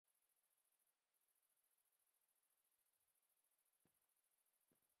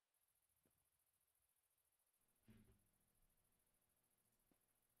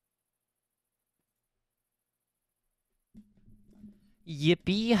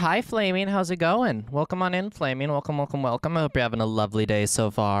Yippee! Hi, Flaming. How's it going? Welcome on in, Flaming. Welcome, welcome, welcome. I hope you're having a lovely day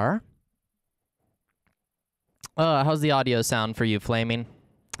so far. How's the audio sound for you, Flaming?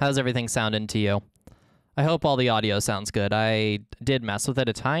 How's everything sounding to you? I hope all the audio sounds good. I did mess with it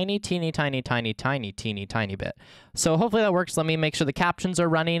a tiny, teeny, tiny, tiny, tiny, teeny, tiny bit. So hopefully that works. Let me make sure the captions are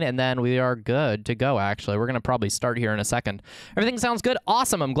running, and then we are good to go, actually. We're going to probably start here in a second. Everything sounds good?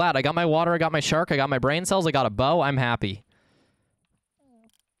 Awesome. I'm glad. I got my water, I got my shark, I got my brain cells, I got a bow. I'm happy.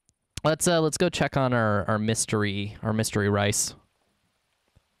 Let's go check on our mystery rice.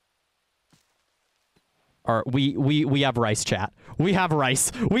 We have rice, chat. We have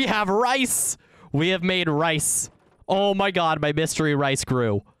rice. We have rice. We have made rice. Oh my god, my mystery rice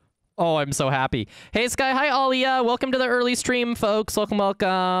grew. Oh, I'm so happy. Hey, Sky. Hi, Alia. Welcome to the early stream, folks. Welcome,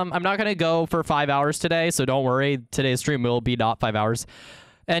 welcome. I'm not going to go for 5 hours today, so don't worry. Today's stream will be not 5 hours.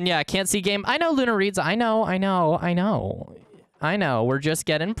 And yeah, can't see game. I know, Luna reads. I know. We're just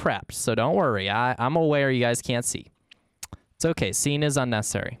getting prepped, so don't worry. I'm aware you guys can't see. It's okay. Seeing is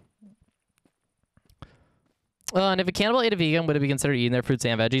unnecessary. And if a cannibal ate a vegan, would it be considered eating their fruits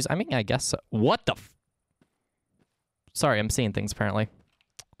and veggies? I mean, I guess so. What the f... Sorry, I'm seeing things, apparently.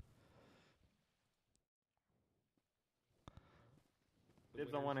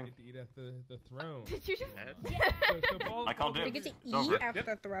 Dibs on winning. To eat at the throne. Did you just... I called You dibs. get to It's over. eat after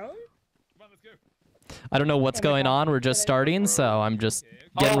the throne? Come on, let's go. I don't know what's going on. We're just starting, so I'm just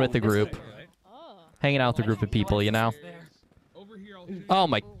getting with the group. Hanging out with a group of people, you know? Over here, I'll shoot Oh,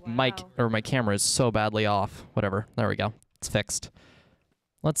 my wow. mic, or my camera is so badly off. Whatever. There we go. It's fixed.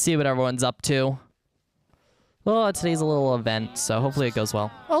 Let's see what everyone's up to. Oh, today's a little event, so hopefully it goes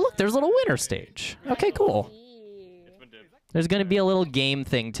well. Oh, look, there's a little winner stage. Okay, cool. It's been dibs. There's going to be a little game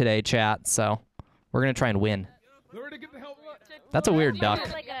thing today, chat, so we're going to try and win. Lure to get the help. That's a weird She duck.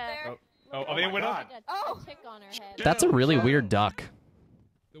 has like a, Oh, they went up. a tick on her head. That's a really weird duck.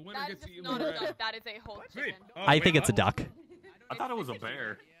 The winner That gets is to eat not a one. duck. That is a whole chicken. I think it's a duck. I thought it was a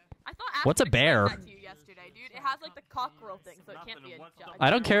bear. I thought What's a Ashton bear? explained that to you yesterday, dude. It has like the cockerel thing, so it can't be a duck. I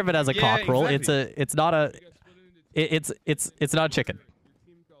don't care if it has a Yeah, cockerel. exactly. It's not a it's not a chicken.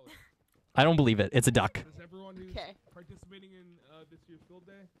 I don't believe it. It's a duck. Does everyone who's Okay. participating in this year's field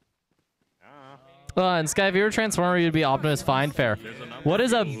day? And Sky, if you were a Transformer, you'd be Optimus. Fine, fair. What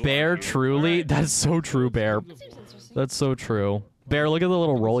is a bear truly? That's so true, Bear. That's so true. Bear, look at the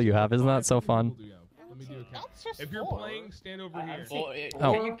little roll you have. Isn't that so fun? Let me do a count. That's just If you're four. playing, stand over here.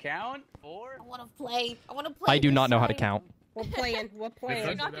 Oh. Can you count? 4? I want to play. I want to play. I do this not know how to side. count. We're playing. We're Did playing.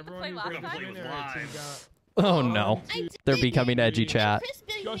 you not get to play last time? Oh no. They're becoming edgy, chat.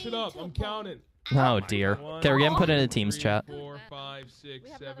 Gush it up. I'm counting. Oh dear. Okay, we're getting put into teams, chat. 4, 5, 6,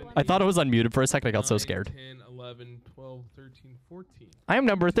 7. I thought it was unmuted for a second. I got so scared. 10, 11, 12, 13, 14. I am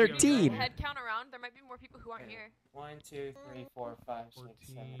number Head 13. count around. There might be more people who aren't here. 1, 2, 3, 4, 5, 6,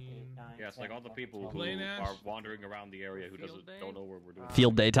 7, 8, 9. Yeah, it's like all the people who Playing Ash? are wandering around the area who don't know where we're doing.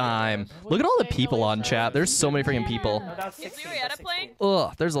 Field day time. Look at all the people on chat. There's so many freaking people. Is Marietta playing?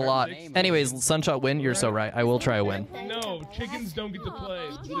 Ugh, there's a lot. Anyways, Sunshot win. You're so right. I will try a win. No, chickens don't get to play.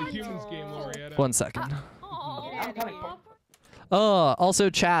 It's the humans game, Lorietta. 1 second. Aw. Also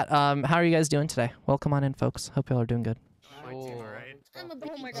chat, how are you guys doing today? Welcome on in, folks. Hope y'all are doing good. I'm a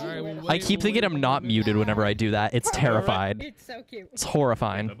big All right, well, I wait, keep we'll thinking wait I'm for not you. muted whenever I do that. It's terrified. It's so cute. It's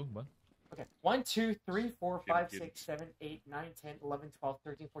horrifying. Okay. 1, 2, 3, 4, 5, 6, 7, 8, 9, 10, 11, 12,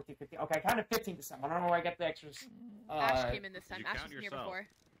 13, 14, 15. Okay, I counted 15 this time. I don't know where I got the extras. Ash came in this time. you Ash count was here yourself? before.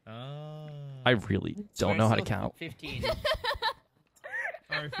 I really don't know how to count. 15.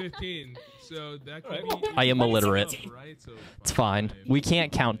 All right, 15. So that could be. I am illiterate. Right? So It's fine. We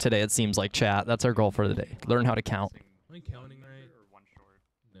can't count today, it seems like, chat. That's our goal for the day. Learn how to count. Am I counting right?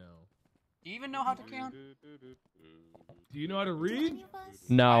 No. Do you even know how to count? Do you know how to read?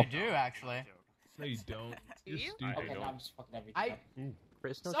 No. I do, actually. No, you don't. Do You're you? stupid. Okay, now I'm just fucking everything I-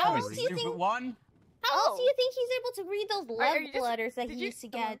 up. So how else do you Stupid think? one. How else do you think he's able to read those Are love you just- letters that did he you- used to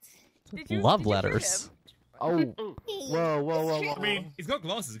get? Love did you hear letters. him? Oh, Whoa. I mean, he's got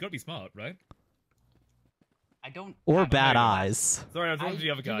glasses. He's got to be smart, right? I don't. Or have bad no. eyes. Sorry, I was I talking to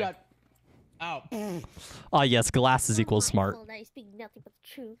the other do guy. not- Ow. Ah, yes, glasses equals smart. I speak nothing but the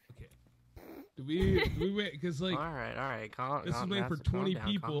truth. Do we wait? Because like Alright, calm this is made for 20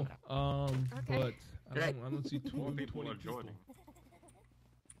 people. Okay. But I don't see 20 People are people. joining.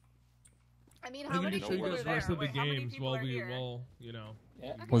 I mean, I how think we many just show you people guys are the rest there? of the Wait, how many games people while are we here? you know.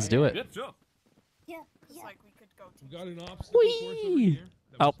 Yeah. Let's do it. Yep, sure. Yeah. Like we could go We got an obstacle course over Whee! here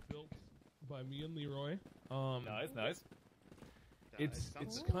that was Oh. built by me and Leroy. Nice. It's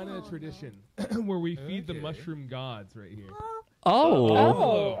kind of a tradition where we feed the mushroom gods right here.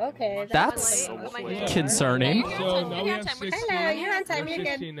 Oh, okay. that's Yeah. concerning. So now we have Hello, 16. you're on time, We're you're good.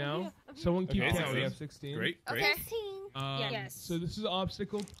 16 now. Someone keep Okay, count. We have 16. Great, great. Okay. 16. Yes. So this is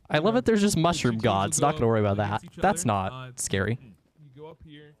obstacle. I love it. There's just mushroom Two teams will gods. go Not gonna worry about against that. each That's other. not scary. You go up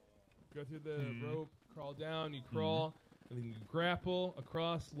here, go through the rope, crawl down, you crawl, and then you grapple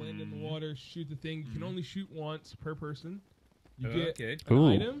across, land in the water, shoot the thing. You can only shoot once per person. You get Okay. an Ooh.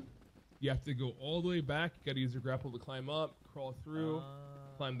 item. You have to go all the way back. You got to use your grapple to climb up, crawl through,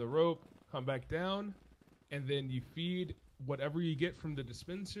 climb the rope, come back down, and then you feed whatever you get from the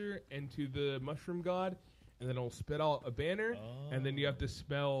dispenser into the mushroom god, and then it'll spit out a banner, and then you have to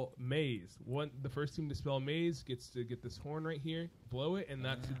spell maze. The first team to spell maze gets to get this horn right here, blow it, and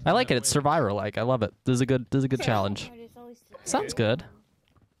that's. I like it. It's Survivor like. I love it. This is a good challenge. Always Sounds good.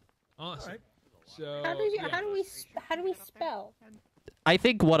 Awesome. So How do we spell? I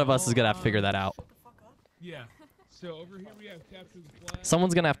think one of us is gonna have to figure that out. Yeah. So over here we have capture the flag.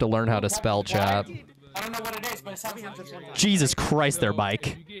 Someone's gonna have to learn how to spell chat. I don't know what it is, but it's having this one. Jesus Christ, their So bike.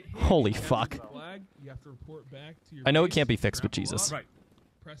 if you get hit, Holy you capture fuck. the flag, you have to report back to your I know it base, can't be fixed, but grapple Jesus. up, Right.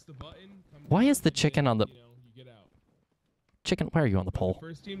 Press the button. Come Why down, is the and chicken then, on the- you get out. Chicken, why are you on the The pole?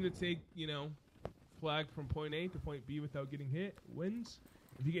 first team to take, flag from point A to point B without getting hit wins.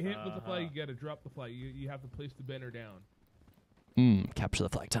 If you get hit with the flag, you gotta drop the flag. You have to place the banner down. Capture the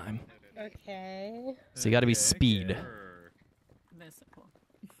flag time. Okay. So you gotta be speed.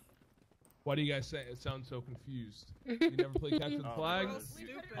 Why do you guys say it sounds so confused? You never play capture the flag?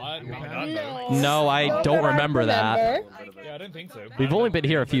 No. No, I Not don't that I remember that. Yeah, I don't think so. We've only been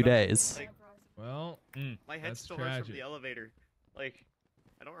here a few days. Well, My head That's still hurts from tragic. the elevator. Like,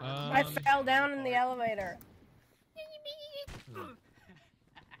 I don't remember. um, I fell down in the elevator.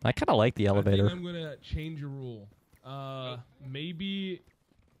 I kind of like the I elevator. think I'm gonna change a rule. Maybe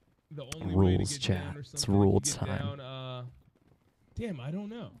the only way to Rules, get chat. down or It's something, rule to get time. down, damn, I don't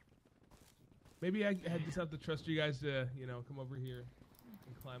know. Maybe I just have to trust you guys to, come over here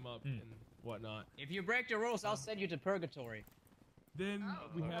and climb up and whatnot. If you break the rules, I'll send you to purgatory. Then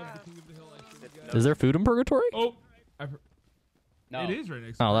we have the King of the Hill. I showed you guys. Is there food in purgatory? Oh, No. it is right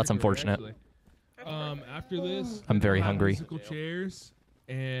next to Oh, that's Purgatory, unfortunate. actually. After this, I'm very we'll have hungry. Musical chairs,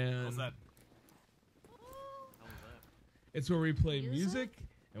 and What's that? it's where we play music.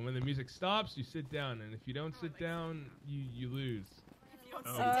 And when the music stops, you sit down. And if you don't sit down, you lose.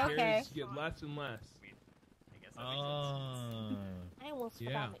 Oh. Chairs Okay. get less and less. I guess that makes sense. I almost Yeah.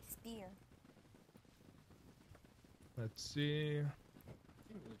 forgot my spear. Let's see.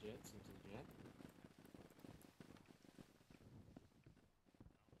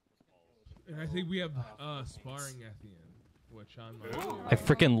 And I think we have sparring at the end, which I'm not sure. I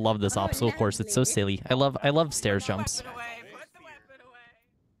freaking love this obstacle course. It's so silly. I love stairs jumps. All right.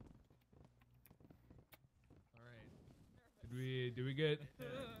 Did we get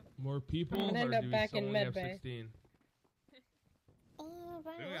more people, I'm gonna or end up do we back still in only have medbay. 16?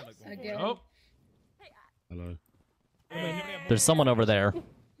 Again. Oh, Hello. There's someone over there.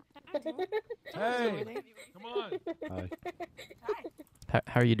 hey, come on. Hi.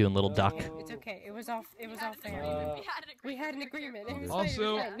 How are you doing, little duck? It's okay. It was off fair. We had an agreement. It was fine, it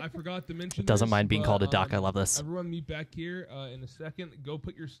Also, was fine. I forgot to mention. Doesn't this, mind being but, called a duck. I love this. Everyone meet back here in a second. Go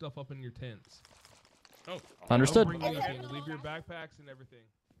put your stuff up in your tents. Oh, Understood. Don't bring anything. Leave your backpacks and everything.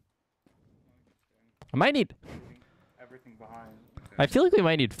 I might need. Everything behind. I feel like we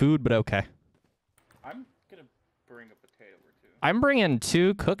might need food, but okay. I'm gonna bring a potato or two. I'm bringing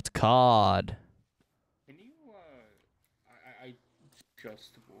 2 cooked cod. Can you,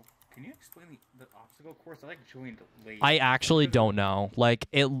 adjustable. Can you explain the obstacle course? I joined late. I actually don't know. Like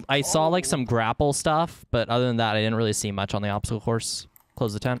I saw like some grapple stuff, but other than that, I didn't really see much on the obstacle course.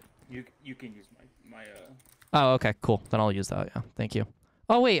 Close the tent. You can use my Oh, okay, cool. Then I'll use that. Yeah, thank you.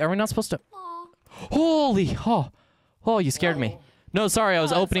 Oh wait, are we not supposed to? Holy! Oh, you scared me. No, sorry, I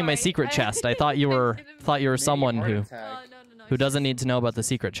was opening my secret chest. I thought you were someone who doesn't need to know about the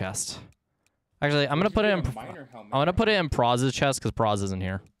secret chest. Actually, I'm gonna put it in Praz's chest because Praz isn't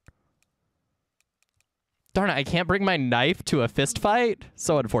here. Darn it, I can't bring my knife to a fist fight.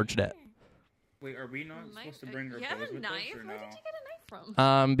 So unfortunate. Wait, are we not supposed to bring our bows with us or no? Where did you get a knife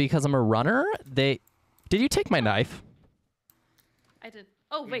from? Because I'm a runner. Did you take my knife? I did.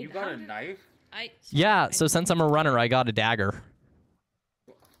 Oh wait, You got a knife? Yeah. So since I'm a runner, I got a dagger.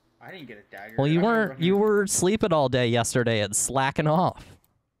 I didn't get a dagger. Well, you were sleeping all day yesterday and slacking off.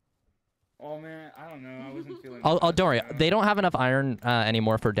 Oh man, I don't know. I wasn't feeling. Don't worry. They don't have enough iron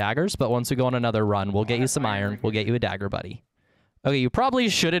anymore for daggers, but once we go on another run, we'll get you some iron. We'll get you a dagger, buddy. Okay, you probably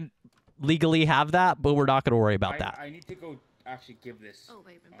shouldn't legally have that, but we're not going to worry about that. I need to go actually give this. Oh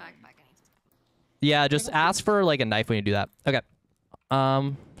wait, my backpack. Yeah, just ask for like a knife when you do that. Okay.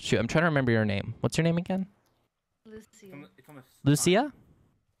 Shoot, I'm trying to remember your name. What's your name again? Lucille. Lucia?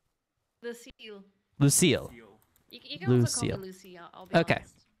 Lucille. Lucille. You can also Lucille. call me Lucy. I'll be Okay.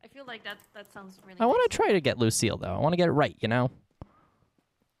 honest. I feel like that sounds really I want nice. to try to get Lucille, though. I want to get it right, you know?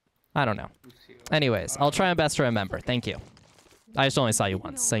 I don't know. Anyways, I'll try my best to remember. Thank you. I just only saw you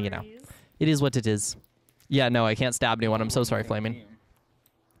once, so you know. It is what it is. Yeah, no, I can't stab anyone. I'm so sorry, Flaming.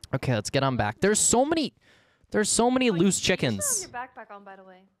 Okay, let's get on back. There's so many loose chickens. You still have your backpack on, by the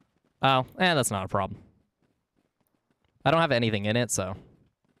way. Oh, that's not a problem. I don't have anything in it, so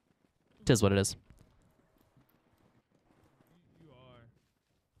it is what it is.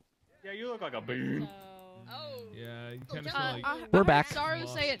 Yeah, you look like a bean. Yeah, you kind of smell like... We're back. Saru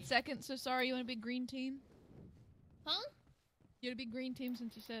say it second, so sorry, you want to be green team? Huh? You want to be green team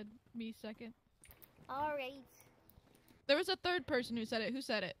since you said me second. Alright. There was a third person who said it. Who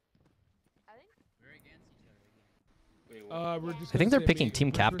said it? we're just I think gonna they're say picking me.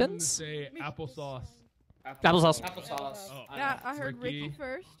 team First person to captains. Say applesauce. Applesauce. Applesauce. Yeah, I heard Ricky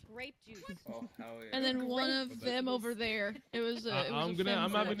first. Grape juice. Oh, hell yeah. And then one of them over there. It was a. It was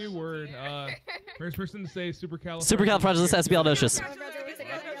I'm having a new word. First person to say supercalifragilistic. Supercalifragilisticexpialidocious.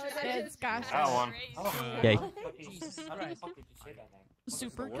 It's gosh. That one. Yay.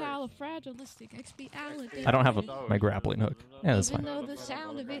 Supercalifragilisticexpialidocious. I don't have my grappling hook. Yeah, that's Even fine. though the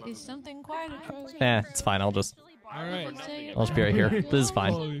sound of it is something quite atrocious. It's fine. I'll just Alright. I'll just be right here. This is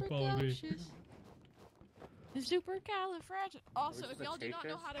fine. Follow me. Supercalifragil. Also, if y'all do not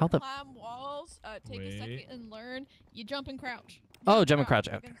know how to How the- climb walls, take a second and learn. You jump and crouch. Oh, jump and crouch.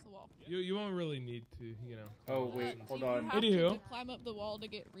 Okay. Against the wall. You won't really need to, you know. Oh, wait, hold You on. have to Anywho. climb up the wall to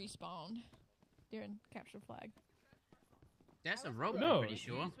get respawned during capture flag. That's a rope, No, I'm pretty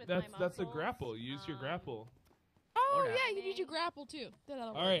sure. that's a grapple. Use your grapple. Oh yeah, you need your grapple too.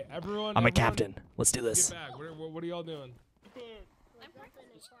 All right, everyone. I'm a everyone, captain. Let's do this. Get back. What are y'all doing?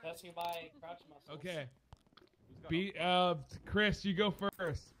 Testing my crouch muscles. Okay. Chris, you go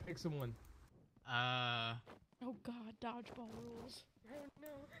first. Pick someone. Oh god, dodgeball rules.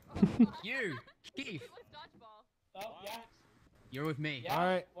 You, Keith. Oh yeah. You're with me. Yeah. All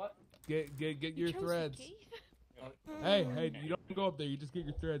right. What? Get your chose threads. Keith? Hey, you don't go up there. You just get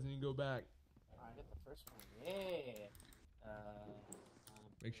your threads and you go back. I get the first one. Yeah.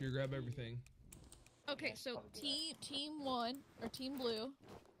 Make sure you grab everything. Okay, so team one or team blue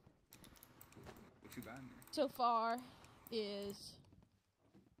What you got in there? so far is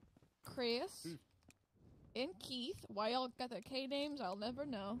Chris and Keith. Why y'all got their K names, I'll never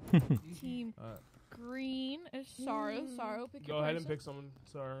know. Team green is Saru. Saru, pick your Go ahead and person. pick someone.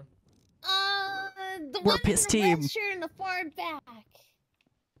 Sorry. The We're one piss in the team. red shirt in the far back.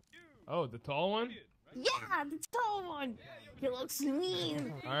 Oh, the tall one. Yeah, the tall one. He looks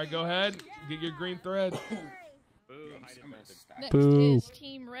mean. All right, go ahead. Get your green thread. Next Boo. is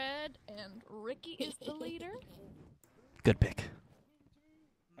Team Red, and Ricky is the leader. Good pick.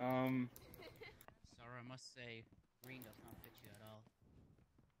 Sorry, I must say, green does not fit you at all.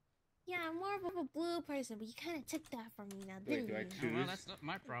 Yeah, I'm more of a blue person, but you kind of took that from me now, Wait, didn't do I you? Oh, choose? well, that's not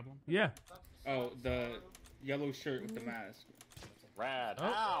my problem. Yeah. Oh, the yellow shirt with the mask. Rad. Oh.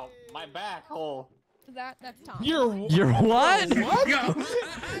 Ow! My back hole. That's Tom. You're what?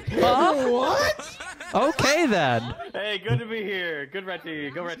 What? Okay then. Hey, good to be here. Good red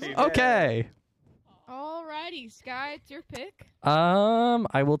team. Go red team. Okay. Alrighty, Sky, it's your pick.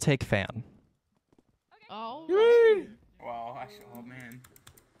 I will take fan. Alright. Wow, oh man.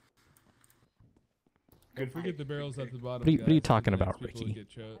 Good. Forget the barrels at the bottom. What are you guys. talking Sometimes about, people Ricky? Get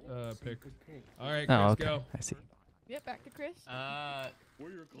picked. All right, Chris, Oh, okay. go. I see. Yep, back to Chris.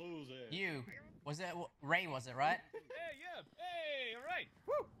 Where your clothes at? You. Was that Ray, was it, right? Hey, alright.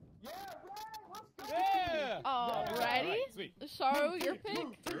 Alrighty. Saru, your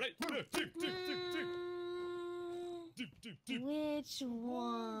pick. Which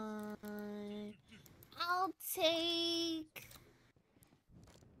one? I'll take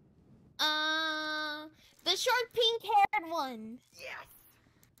the short pink-haired one.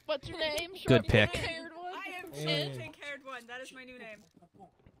 What's your name? Good pick. Short-haired one? I am Hey. the pink-haired one. That is my new name.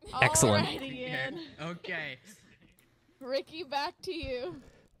 Excellent. Alrighty, Ian. Okay. Ricky, back to you.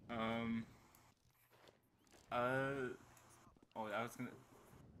 Oh, I was gonna.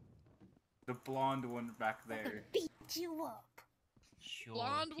 The blonde one back there. Beat you up. Sure.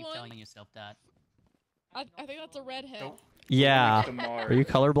 Blonde Keep one? telling yourself that. I think that's a redhead. Nope. Yeah. The Mars. Are you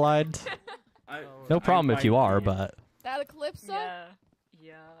colorblind? No problem if you are, but That Eclipsa?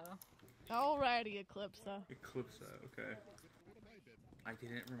 Yeah. Alrighty, Eclipsa. Eclipse. Okay. I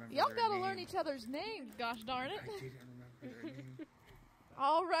didn't remember. Y'all their gotta name. learn each other's names, gosh darn it. I didn't remember their name.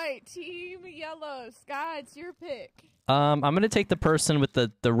 Alright, Team Yellow. Sky, it's your pick. I'm gonna take the person with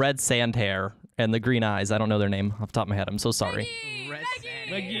the red sand hair and the green eyes. I don't know their name off the top of my head. I'm so sorry.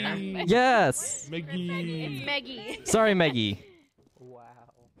 Maggie. Yes. Maggie. It's Maggie. Sorry, Maggie. Wow.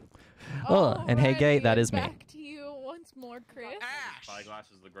 Oh, and hey, gay, that is me. Back to you once more, Chris. Spyglass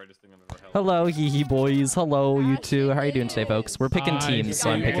is the greatest thing I've ever held. Hello, hee hee boys. Hello, you two. How are you doing today, folks? We're picking teams,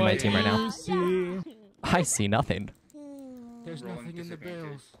 so I'm picking my team right now. I see nothing. There's nothing in the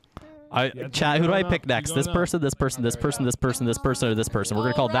bills. Chat, who do I pick next? This person, this person, this person, this person, this person, or this person? We're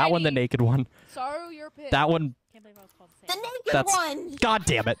gonna call that one the naked one. Sorry, your pick. That one. The naked one. God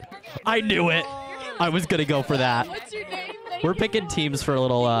damn it! I knew it. I was gonna go for that. What's your name? We're picking teams for a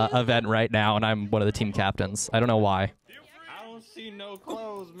little event right now, and I'm one of the team captains. I don't know why. I don't see no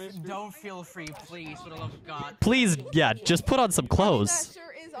clothes, mister. Don't feel free, please, for the love of God. Please, yeah, just put on some clothes. That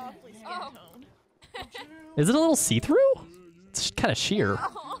sure is awfully skin tone. Is it a little see-through? It's kind of sheer.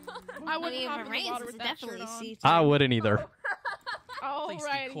 I wouldn't if hop it in the rains, water it's with that definitely shirt on. see-through. I wouldn't either.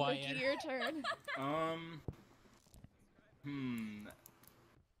 Alrighty, quiet. Vicky, your turn.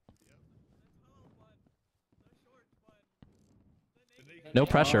 No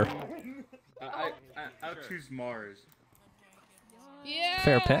pressure. I'll choose Mars. Yeah,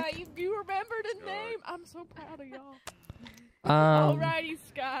 Fair pick. You remembered a name. I'm so proud of y'all. Um. Alrighty,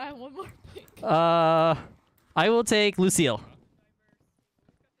 Sky, one more pick. I will take Lucille.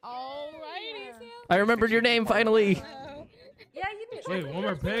 Alrighty. I remembered your name finally. Yeah, you did. Wait, one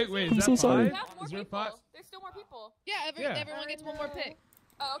more pick? Wait, is I'm that so sorry. five? More Is there people. five? There's still more people. Yeah, Yeah. everyone gets one more pick.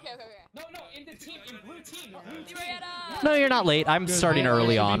 Oh, okay. No, in the team, in blue team. No, you're not late. I'm starting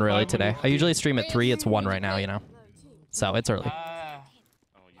early on, really, today. I usually stream at 3. It's 1 right now, you know. So, it's early.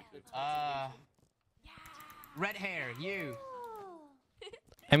 Red hair, you.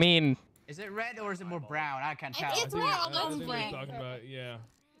 I mean... Is it red or is it more brown? I can't tell. It's brown. I That's think we're brown. talking about, yeah.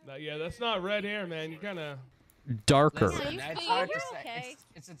 Yeah, that's not red hair, man. You kind of... darker. Listen, it's hard to say.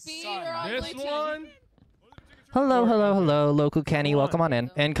 It's a sun. This one? Hello, hello, hello, local Kenny. Welcome on in.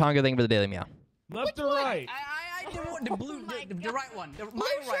 And Congo, thank you for the daily meow. Left or right? The blue, the right one. My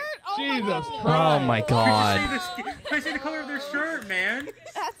right. Jesus Christ. Oh my god. Can I see the color of their shirt, man?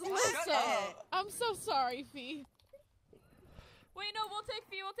 That's listen. I'm so sorry, Fee. Wait, no, we'll take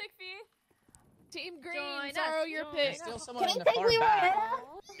Fee. We'll take Fee. Team Green, Join Zaro, us. your Join pick. us. Still someone Can in I the take far Leroy? back.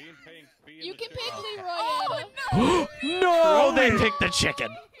 You can pick Leroy. Oh, No, they picked the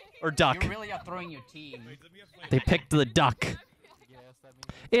chicken. Or duck. You really are throwing your team. They picked the duck.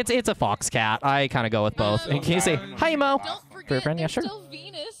 It's a fox cat. I kind of go with both. And can you say, hi, Mo? Don't forget, Girlfriend? Yeah, there's sure. still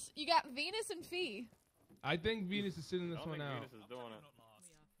Venus. You got Venus and Fee. I think Venus is sitting this one out.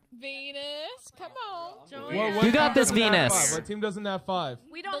 Venus, come on. What You got team this, doesn't have Venus. five? What team doesn't have 5?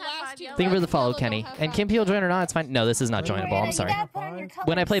 We don't The have last 5 two yet. Thank you for the follow, Yellow don't Kenny. have And five. can people join or not? It's fine. No, this is not joinable. I'm sorry.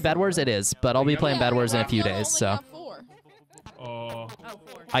 When I play Bed Wars, it is. But I'll be playing Bed Wars in a few Yellow days, only so got 4. Oh.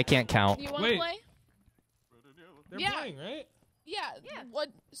 I can't count. You want to Wait. play? They're Yeah. playing, right? Yeah. What?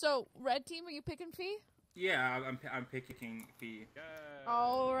 So, red team, are you picking Fee? Yeah, I'm picking Fee.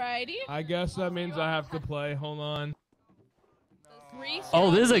 Alrighty. I guess that means I have to play. Hold on. Reese,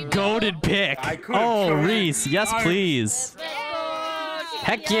 Oh, this is a goated pick. I could've Oh, chosen- Reese. Yes, please.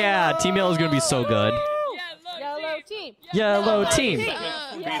 Heck yeah. Team Yellow is going to be so good. Yellow team. Yellow team.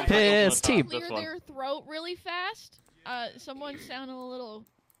 Yeah. Piss team. clear their throat really fast. Someone sounded a little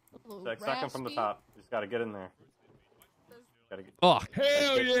Second from the raspy. top. You just gotta get in there. Gotta get. Oh,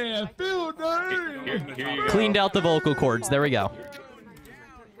 Hell yeah. Phil Dane. Here you go. cleaned out the vocal cords. There we go.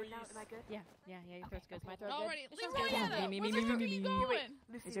 Yeah, your throat's good. Is my throat Alrighty, good? Leroy, Me. let's keep going.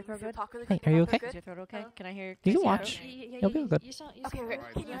 Is your throat good? Hey, are you okay? Is your throat okay? Can I hear? You can watch. You'll be good. Okay, great.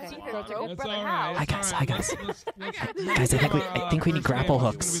 Can you see your throat? That's all right. Hi, guys. Hi, guys. Guys, I think we need grapple It's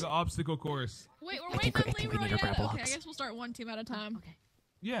hooks. gonna be the obstacle course. Wait, we're I waiting think on we Leroy need our yet? grapple Okay, I hooks. guess we'll start one team at a time. Okay.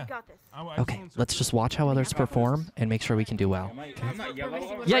 Yeah. Got this. Okay, let's just watch how others perform and make sure we can do well. I'm not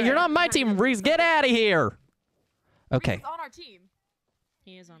yellow. Yeah, you're not my team, Reese. Get out of here. Okay. He's on our team.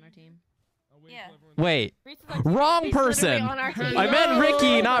 He is on our team. Yeah. Wait. Reese is like, Wrong he's literally person. on our team. I meant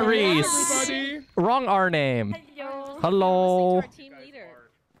Ricky, not Reese. Everybody. Wrong R name. Hello.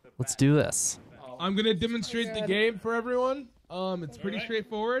 Let's do this. I'm gonna demonstrate the game for everyone. It's pretty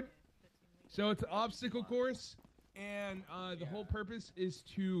straightforward. So it's an obstacle course, and the whole purpose is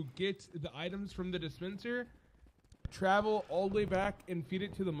to get the items from the dispenser, travel all the way back and feed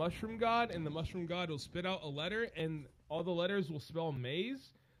it to the mushroom god, and the mushroom god will spit out a letter, and all the letters will spell maze.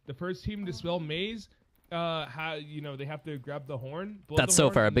 The first team to spell maze, they have to grab the horn. blow That's the so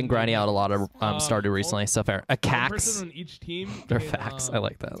horn, fair. I've and been then grinding out a lot of all- Stardew recently. So fair. A one cax. person on each team. They're can, facts. I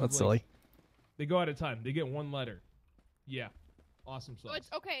like that. That's silly. They go at a time. They get one letter. Yeah. Awesome So sauce. it's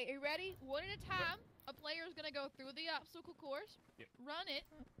okay. Are you ready? One at a time. a player is gonna go through the obstacle course, run it.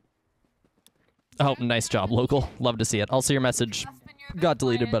 Oh, nice job, local. Love to see it. I'll see your message. Got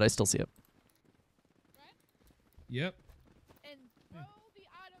deleted, but I still see it. Yep. And throw the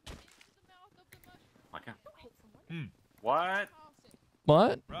item into the mouth of the mushroom. What?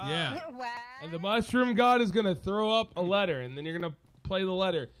 What? Yeah. And the mushroom god is gonna throw up a letter, and then you're gonna play the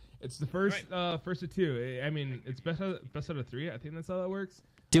letter. It's the first of two. I mean, it's best out of three. I think that's how that works.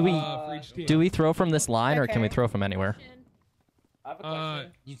 Do we for each team. do we throw from this line, or can we throw from anywhere? I have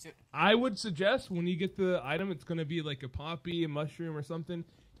a question. I would suggest when you get the item, it's gonna be like a poppy, a mushroom, or something.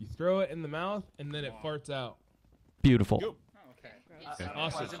 You throw it in the mouth, and then it farts out. Beautiful.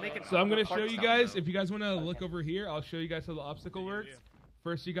 Awesome. So I'm gonna show you guys. If you guys want to look over here, I'll show you guys how the obstacle works.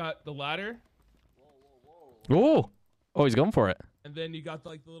 First, you got the ladder. Ooh. Oh, he's going for it. And then you got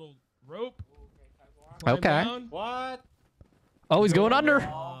like the little rope. Okay. Down. What? Oh, he's going under.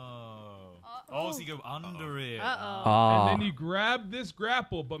 Oh, so you go under it. Ah. And then you grab this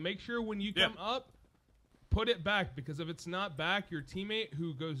grapple, but make sure when you come up, put it back, because if it's not back, your teammate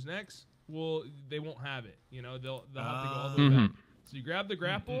who goes next they won't have it. You know, they'll have to go all the way back. So you grab the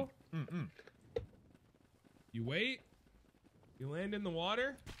grapple. You wait. You land in the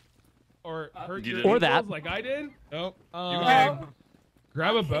water, or hurt your or ankles that. like I did. Oh,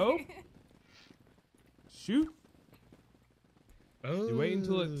 grab a bow. Shoot. You wait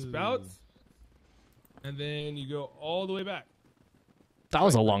until it spouts, and then you go all the way back. That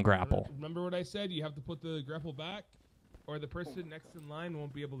was a long grapple. Remember what I said? You have to put the grapple back, or the person next in line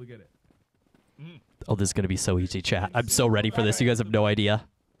won't be able to get it. Oh, this is gonna be so easy, chat. I'm so ready for this. You guys have no idea.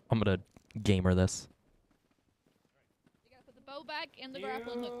 I'm gonna gamer this. You gotta put the bow back and the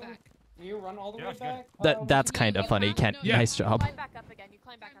grappling hook back. Do you run all the way back? That's kind of funny, Kent. Yeah. Nice job. Climb back up again. You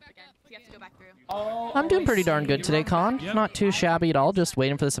climb back up again. So you have to go back through. Oh, I'm doing pretty darn I good see. today, Con. Yep. Not too shabby at all. Just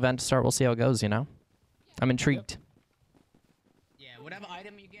waiting for this event to start. We'll see how it goes, you know? I'm intrigued. Yeah, whatever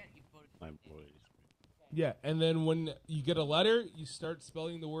item you get, you put it. Yeah, and then when you get a letter, you start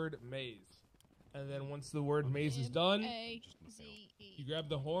spelling the word maze. And then once the word maze is done, M-A-Z-E. you grab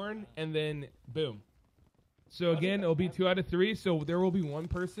the horn, and then boom. So again, it'll be 2 out of 3. So there will be one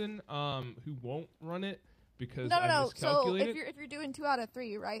person who won't run it because I No. So miscalculated. if you're doing 2 out of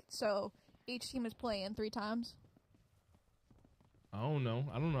 3, right? So each team is playing 3 times. I don't know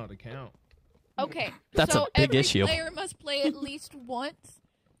how to count. Okay. That's so a big every issue. player must play at least once.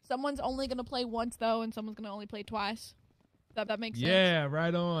 Someone's only gonna play once though, and someone's gonna only play twice. That makes sense. Yeah,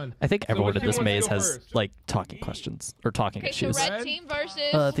 right on. I think So everyone which in this team wants maze to go has, first? like, talking questions. Or talking Okay, so issues. red team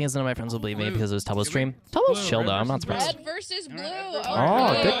versus The thing is, none of my friends will believe me because it was Tubbo's stream. Tubbo's Blue, chill, red though. I'm not versus surprised. red versus blue.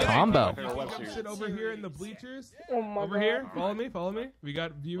 Oh, Okay. good combo. Come sit over here in the bleachers. Over here. Follow me. We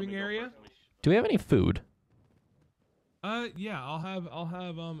got viewing area. Do we have any food? Yeah, I'll have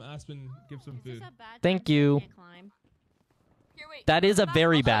Aspen give some food. Thank you. Here, wait. That is a I'll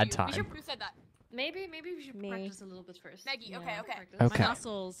very show bad you. time. Who said that? Maybe we should practice a little bit first. Maggie, okay. Okay. My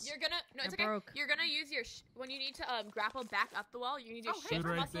muscles. You're gonna it's okay. broke. You're gonna use your when you need to grapple back up the wall. You need your shift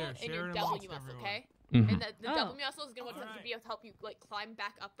right muscle there. and Share your it W amongst muscle. everyone. Okay. Mhm. And the Oh. W muscle is gonna be able to help you like climb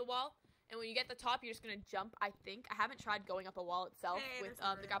back up the wall. And when you get to the top, you're just gonna jump. I think I haven't tried going up a wall itself with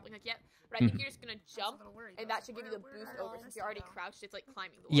the grappling hook yet, but I think you're just gonna jump, and that should give you the boost over. Since you're already crouched, it's like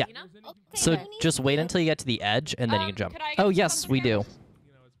climbing the wall. Yeah. You know? So just wait until you get to the edge, and then you can jump. could I get Oh, some yes, we do.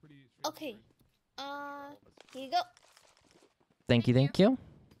 Okay. Here you go. Thank you, thank you.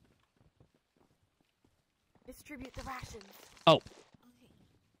 Distribute the rations. Oh,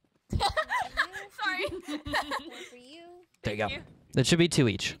 Sorry. For you. there you go. Thank you. That should be 2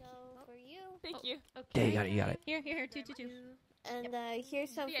 each. For you. Thank you. Yeah, you got it, you got it. Here, two. And here's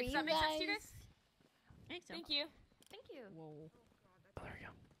some Yeah, for does you that make sense to you guys. guys? Thank you. Thank you. Oh, there we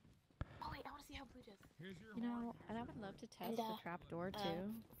go. Oh wait, I want to see how blue does. You know, and I would love to test the trap door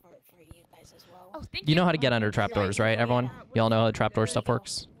too. For you guys as well. Oh, thank You know how to get under trapdoors, right, everyone? Y'all know how the trapdoor stuff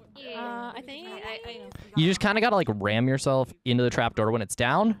works? I think I You just kind of got to, like, ram yourself into the trapdoor when it's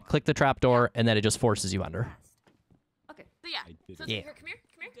down, click the trapdoor, and then it just forces you under. Okay. So yeah. So Yeah. here, come here.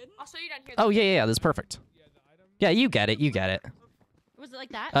 I'll show you down here. Oh, yeah, this is perfect. Yeah, you get it, was it like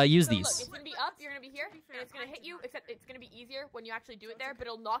that? Use So look, these. it's gonna be up. You're gonna be here, and it's gonna hit you. Except it's gonna be easier when you actually do it there, but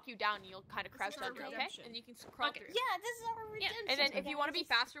it'll knock you down, and you'll kind of crouch under. Okay, and you can crawl through. Yeah, this is our redemption. And then if you want to be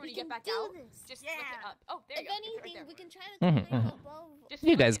faster when you get back out, just flick it up. Oh, there you If go. It's right anything, there. we can try to Mhm, climb mhm. above. Just You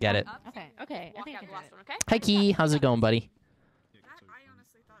flick guys get it. up. Okay. I Walk think out I the can last do one, okay? Hi, Key. How's it going, buddy?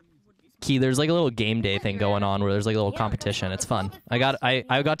 Key, there's like a little game day thing going on where there's like a little competition. It's fun. I got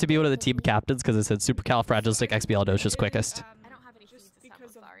to be one of the team captains because it said supercalifragilisticexpialidocious quickest. I don't have any seeds this time. I'm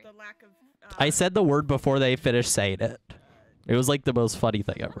sorry. I said the word before they finished saying it. It was like the most funny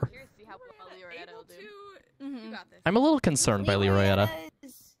thing ever. Here's see how well you or Edda will do. got this. I'm a little concerned by Leroyetta.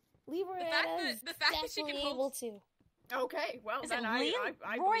 The fact that she can hold. Okay, well Is then it I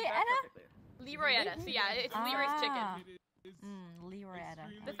believe that perfectly. Leroyetta. So yeah, it's Leroy's chicken.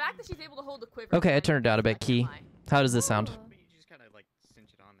 Leroyetta. The fact that she's able to hold a quiver. Okay, I turned it down a bit. Key. How does this sound? You just gotta like cinch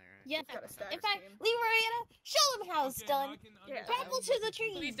it on there. Yeah. In fact, Leroyetta, show them how it's done. Grapple to the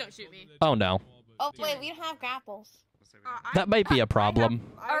tree. Please don't shoot me. Oh no. Oh wait, we don't have grapples. That might be a problem.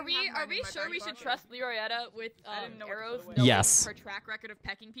 Are we sure we should trust Leroyetta with arrows? Yes. Her track record of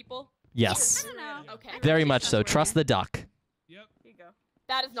pecking people. Yes. I don't know. Okay. Very much so. Trust the duck. Here you go.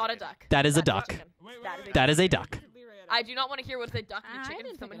 That is not a duck. That is a duck. That is a duck. I do not want to hear what's a duck and a chicken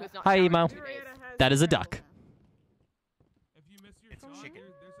from someone who's not. Hi, showered Emo. in 2 days. That is a duck. It's chicken.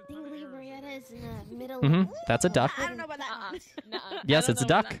 I think Leroyetta is in the middle. That's a duck. I don't know about that. Yes, it's a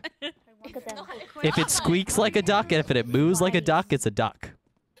duck. Look at them. If it squeaks like a duck and if it moves like a duck, it's a duck.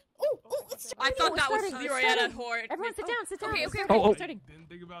 I thought that was Leroyetta horn. Everyone sit down, sit down. Okay, okay, Oh, oh. starting. Didn't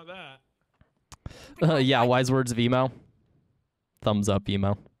think about that. Yeah, wise words of emo. Thumbs up,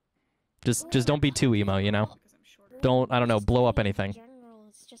 emo. Just don't be too emo, you know. Don't, I don't know, blow up anything. In general,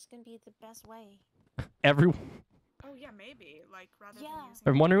 it's just gonna be the best way. Oh yeah, maybe. Like rather than using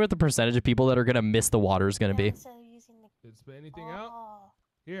I'm wondering what the percentage of people that are gonna miss the water is gonna be. Did it spit anything out?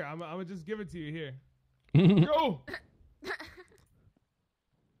 Here, I'm gonna just give it to you. Here. I Go.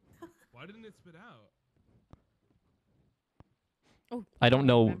 Why didn't it spit out? don't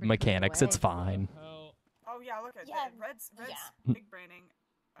know mechanics. It's fine. Oh yeah, look at Red's Yeah. big braining.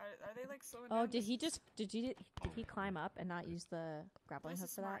 Are they like slowing Oh, down? did he climb up and not use the grappling hook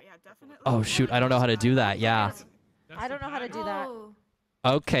for that? Yeah, definitely. Oh shoot, I don't know how to do that. Yeah. I don't know how to do that.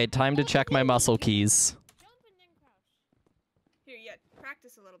 Okay, time to check my muscle keys. Here, yeah,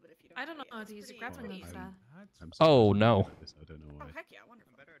 practice a little bit if you don't. I don't know how to use a grappling hook. Oh no. I don't know why. Oh heck yeah,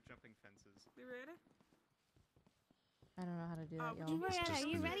 wonderful. Better at jumping fences. Leroyetta? I don't know how to do that, y'all. Leroyetta, are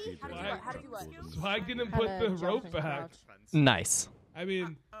you ready? How do you what? Swag didn't How put to the jump rope and back. crouch. Nice. I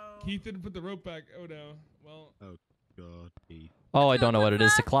mean, Keith didn't put the rope back. Oh no. Well. Oh god. Oh, I don't know what it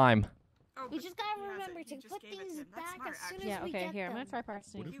is to climb. We just gotta remember to put things back as soon as Yeah, we okay, get here, I'm them. gonna try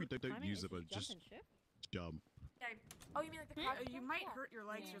practicing. What if we don't use it but just jump? Oh, you mean like the crouch? You might hurt your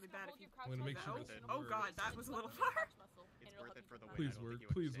legs really bad if you. I'm gonna make sure this Oh god, that was a little far. It's worth it for the win. Please work.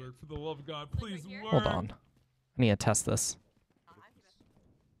 Please work. For the love of God, please work. Hold on. I need to test this.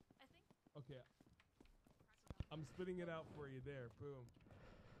 Okay. I'm spitting it out for you there. Boom.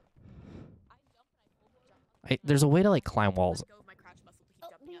 There's a way to like climb walls.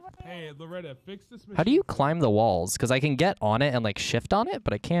 Hey, Loretta, fix this machine. How do you climb the walls? Because I can get on it and like shift on it,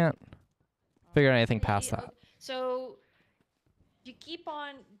 but I can't figure out anything past that. So you keep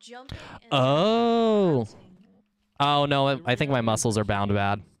on jumping. And Oh. Oh no, I think my muscles are bound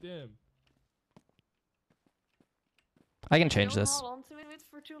bad. I can change Don't this. hold on to it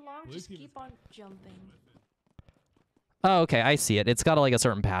for too long. Just keep on jumping. Oh, okay, I see it. It's got like a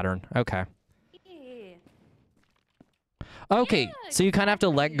certain pattern. Okay. Yeah. Okay, so you kind of have to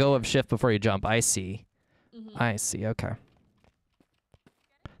let go of shift before you jump. I see. Mm-hmm. I see. Okay.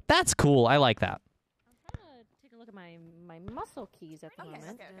 That's cool. I like that. I'm trying to take a look at my muscle keys at the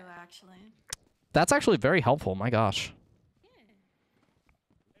moment. Actually. That's actually very helpful. My gosh.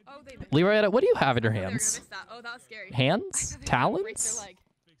 Oh, they Leroyetta, what do you have in your They're gonna hands? miss that. Oh, that was scary. Hands? Talons?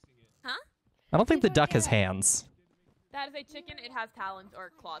 Huh? I don't think the duck has hands. That is a chicken. It has talons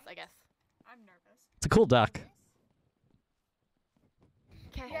or claws, I guess. I'm nervous. It's a cool duck.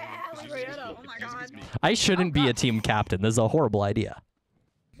 Okay. Yeah, Leroyetta. Oh my god. I shouldn't be a team captain. This is a horrible idea.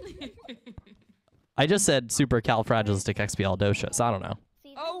 I just said supercalifragilisticexpialidocious. I don't know.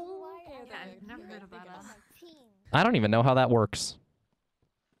 Oh, I've never heard about that. I don't even know how that works.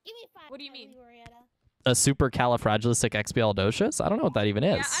 What do you mean? A supercalifragilisticexpialidocious? I don't know what that even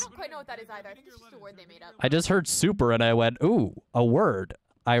is. Yeah, I don't quite know what that is either. I think it's just a word they made up. I just heard super and I went, ooh, a word.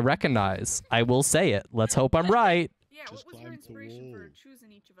 I recognize. I will say it. Let's hope I'm right. Yeah, what was your inspiration for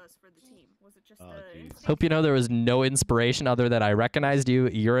choosing each of us for the team? Was it just instinct? Hope you know there was no inspiration other than I recognized you,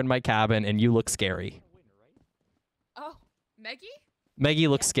 you're in my cabin, and you look scary. Oh, Maggie? Maggie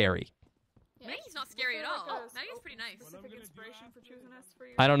looks scary. Maggie's not scary at all. Maggie's pretty nice. Specific inspiration for choosing us for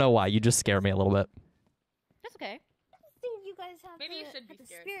your I don't know why. You just scare me a little bit. That's okay. I think you guys have Maybe you the, should be have the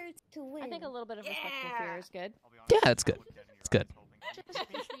scared. spirit to win. I think a little bit of respectful fear is good. Yeah, it's good. It's good. Just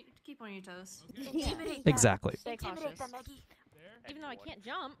keep on your toes. Exactly. Stay cautious. Even though I can't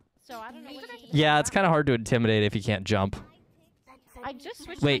jump, so I don't know what to do. Yeah, it's kind of hard to intimidate if you can't jump. I just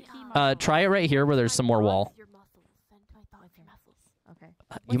switched Wait, my key try it right here where there's some more wall. Okay.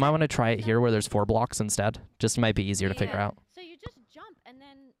 You might want to try it here where there's 4 blocks instead. Just might be easier to figure out. So you just jump and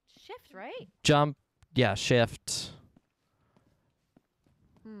then shift, right? Jump, yeah, shift.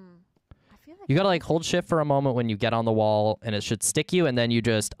 I feel like You gotta like hold shift for a moment when you get on the wall, and it should stick you, and then you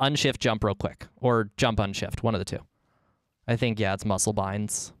just unshift jump real quick, or jump unshift, one of the two. I think yeah, it's muscle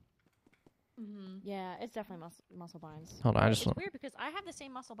binds. Yeah, it's definitely muscle binds. Hold on, I But just it's want- weird because I have the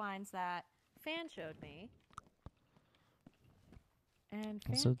same muscle binds that Fan showed me. And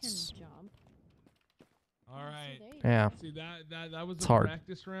Fan So can it's- jump. All right. Yeah. See that was It's a hard.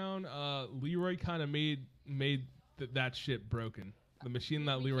 practice round. Leroy kind of made that shit broken. The machine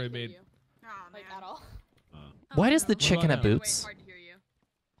that Leroy made. Like at all. Why does the What chicken about have now? boots?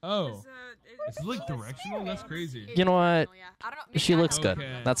 Oh, it's like directional. That's crazy. You know what? She looks good.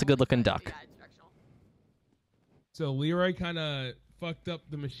 Okay. That's a good looking duck. So Leroy kind of fucked up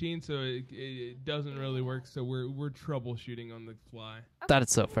the machine, so it doesn't really work. So we're troubleshooting on the fly. That is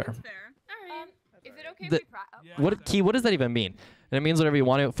so fair. Is it okay The- if we What does that even mean? And it means whatever you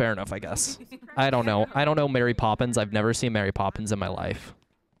want to. Fair enough, I guess. I don't know. I don't know Mary Poppins. I've never seen Mary Poppins in my life,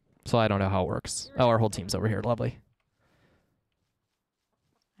 so I don't know how it works. Oh, our whole team's over here. Lovely.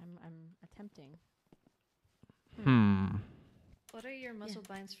 I'm attempting. What are your muscle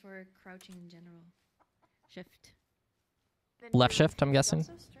binds for crouching in general? Shift. Left shift, I'm guessing.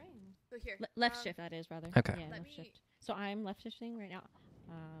 So strange. So here. Left shift, that is, rather. Okay. Yeah, left shift. So I'm left shifting right now.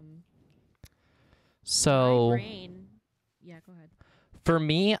 So My brain. Yeah, go ahead. for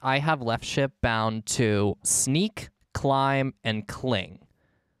me, I have left shift bound to sneak, climb, and cling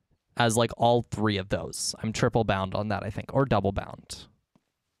as like all three of those. I'm triple bound on that, I think, or double bound.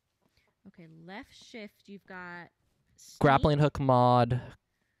 Okay, left shift, you've got sneak. Grappling hook mod,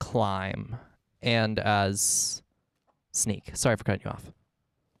 climb, and as sneak. Sorry for cutting you off.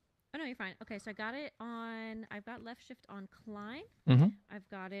 Oh no, you're fine. Okay, so I got it on. I've got left shift on climb. Mhm. I've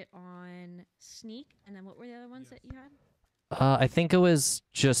got it on sneak, and then what were the other ones that you had? I think it was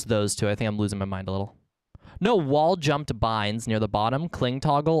just those two. I think I'm losing my mind a little. No, wall jumped binds near the bottom, cling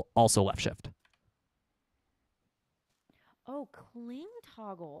toggle, also left shift. Oh, cling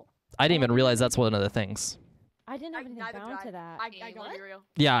toggle. I didn't even realize that's one of the things. I didn't have anything bound to that. I got it real.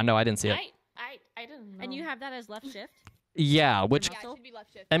 Yeah, no, I didn't see it. I didn't know. And you have that as left shift? Yeah, which, Yeah, it should be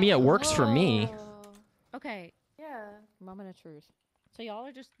left shift. I mean, it works for me. Okay. Yeah. Moment of truth. So y'all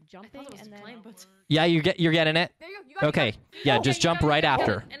are just jumping and then. Yeah, you're getting it? There you go. You got it. Okay, yeah, just jump right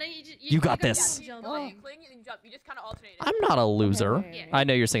after. And then You got this. Cling and you jump. You just kind of alternate it. I'm not a loser. okay. I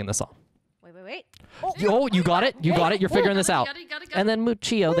know you're singing this song. Wait. Oh, you got it. You got it. You're figuring this out. And then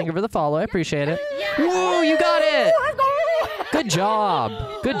Muchio, thank you for the follow. I appreciate it. Whoa, you got it. Good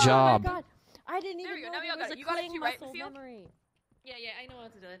job. Good job. Oh my God. I didn't even know Now we there all was got a it. You got it cling too, right, muscle Lucille? memory. Yeah, I know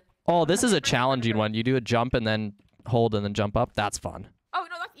what to do. Oh, this is a challenging one. You do a jump and then hold and then jump up. That's fun. Oh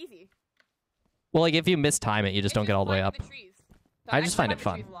no, that's easy. Well, like if you mistime it, you just don't get all the way up. The trees. So I just find climb it the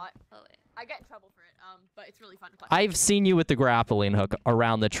trees fun. a lot. I get in trouble for it, but it's really fun to climb. I've seen you with the grappling hook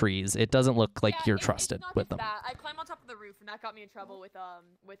around the trees. It doesn't look like you're trusted with them. That. I climb on top of the roof, and that got me in trouble with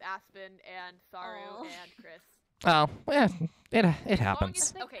Aspen and Saru and Chris. Oh, yeah, it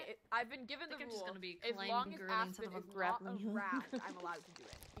happens. I've been given the rule. gonna be As long as climbing on top Aspen of is a not grappling hook. around, I'm allowed to do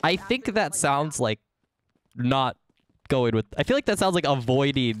it. I think that sounds like not going with. I feel like that sounds like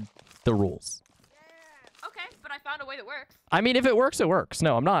avoiding the rules. Okay, but I found a way that works. I mean, if it works, it works.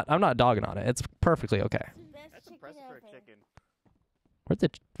 No, I'm not dogging on it. It's perfectly okay. That's impressive for a chicken.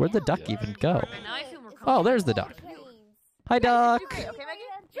 Where'd the duck even go? Now I feel more Oh, there's the duck. Hi, You duck. do great, okay,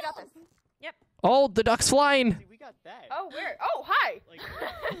 Megan? You got this. Yep. Oh, the duck's flying. We got that. Oh, where? Oh, hi.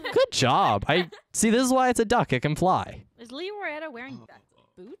 Good job. I see. This is why it's a duck. It can fly. Is Leroy wearing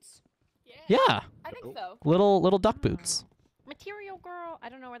boots? Yeah. I think so. Little duck boots. Material girl. I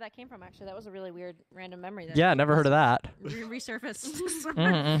don't know where that came from. Actually, that was a really weird random memory. That Yeah, never heard of that. Resurfaced.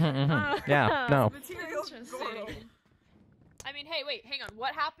 Yeah, no. Material girl. I mean, hey, wait, hang on.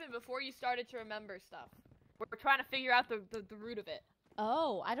 What happened before you started to remember stuff? We're trying to figure out the root of it.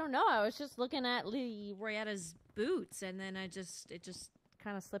 Oh, I don't know. I was just looking at Leroyetta's boots, and then it just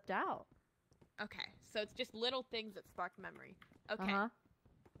kind of slipped out. Okay, so it's just little things that spark memory. Okay. Uh-huh.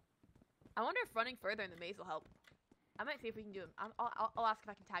 I wonder if running further in the maze will help. I might see if we can do it. I'll ask if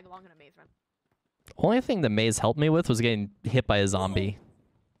I can tag along in a maze run. Only thing the maze helped me with was getting hit by a zombie.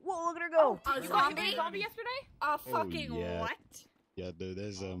 Whoa, look at her go! You got hit by a zombie yesterday? Fucking yeah. what? Yeah, dude,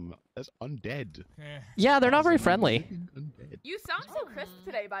 there's undead. Yeah, they're not very friendly. You sound so crisp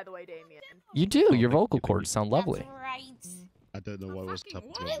today, by the way, Damien. You do. Your vocal cords sound lovely. Right. I don't know what was tough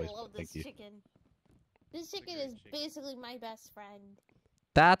to I me. love this Thank you. chicken. This chicken is basically my best friend.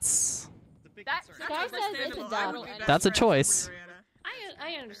 That's Sky says it's a dog. That's a choice.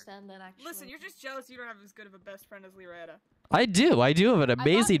 I understand that actually. Listen, you're just jealous you don't have as good of a best friend as Leoretta. I do have an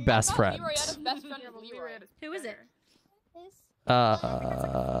amazing best friend. Leroya's best friend is Leroy. Who is it? Uh,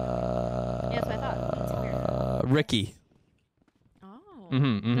 Yes, I thought. Ricky. Oh.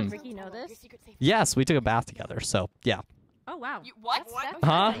 Does Ricky know this? Yes, we took a bath together, so yeah. Oh wow. What?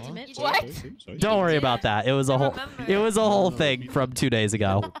 Huh? What? Don't worry about that. It was a whole thing from 2 days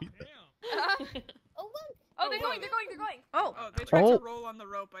ago. Oh, they're going. Oh, they tried to roll on the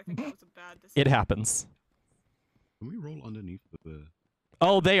rope. I think that was a bad decision. It happens. Can we roll underneath the?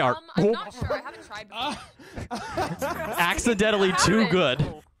 Oh, they are. I'm not sure. I haven't tried before. Accidentally too good.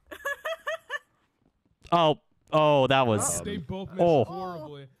 Oh, that was. They both missed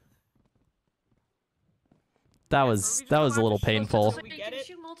horribly. That was a little painful. But you can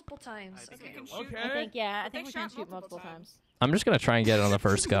shoot multiple times. I think I think we can shoot multiple times. I'm just gonna try and get it on the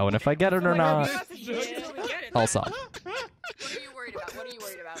first go, and if I get it or not, I'll stop. What are you worried about? What are you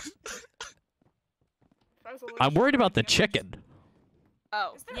worried about? I'm worried about the chicken.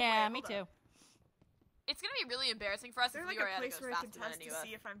 Oh. Yeah, me too. It's gonna be really embarrassing for us if Leroy goes faster than any of us.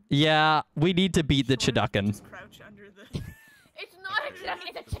 Yeah, we need to beat the Chiducken. It's not a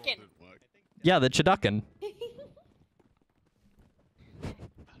chicken, it's a chicken. Yeah, the Chiducken.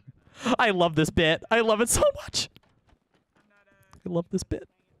 I love this bit. I love it so much. I love this bit.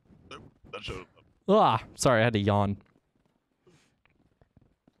 Ah, sorry, I had to yawn.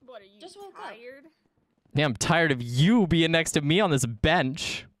 What, are you Just woke tired? Yeah, I'm tired of you being next to me on this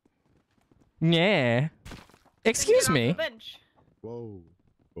bench. Yeah. Excuse me. Whoa.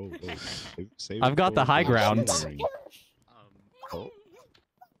 I've got the high ground.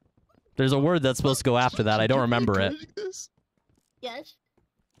 There's a word that's supposed to go after that. I don't remember it. Yes.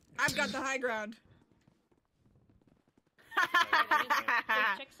 I've got the high ground.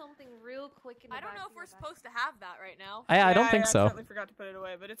 Check something real quick. I don't know if we're supposed to have that right now. I don't think so. I accidentally forgot to put it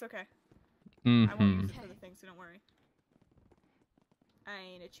away, but it's okay. I won't use it for the thing, so don't worry. I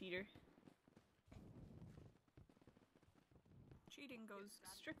ain't a cheater. Cheating goes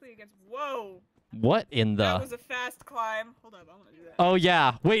strictly against. Whoa! What in the? That was a fast climb. Hold up, I want to do that. Oh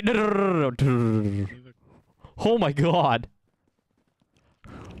yeah. Wait, no. Oh my god.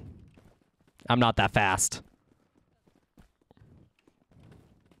 I'm not that fast.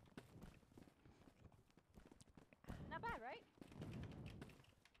 Not bad, right?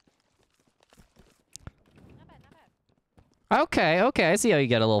 Not bad. Okay. I see how you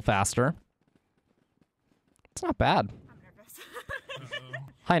get a little faster. It's not bad. I'm nervous.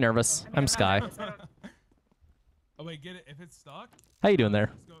 Hi, nervous. I'm Sky. Oh wait, get it if it's stuck. How you doing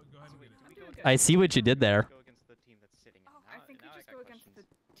there? Let's go ahead and get it. I see what you did there. Go against the team that's sitting. Oh, I think we just go against the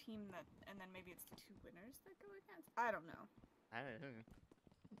team that, and then maybe it's the two winners that go against. I don't know.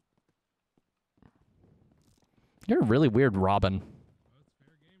 You're a really weird Robin.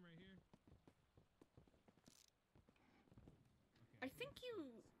 I think you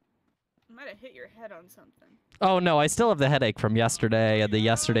might have hit your head on something. Oh no, I still have the headache from yesterday and the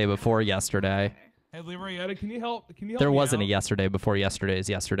yesterday before yesterday. Hey, Leroy, can you help? Can you help There me wasn't out? a yesterday before yesterday's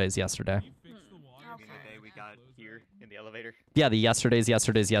yesterday. The day we got here in the elevator. Yeah, the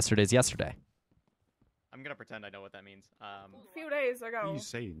yesterday. I'm gonna pretend I know what that means. A few days ago. What are you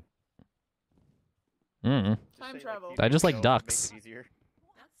saying? Mm. Time travel. I just like So, ducks. makes it easier.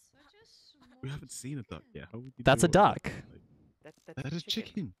 We haven't seen a duck yet. How would you That's do a duck. That is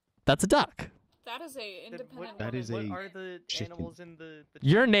chicken. That's a duck. That is a independent. That is What a are the chicken. animals in the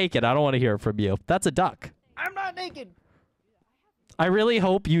You're naked. I don't want to hear it from you. That's a duck. I'm not naked. I really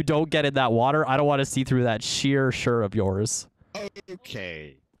hope you don't get in that water. I don't want to see through that sheer shirt of yours.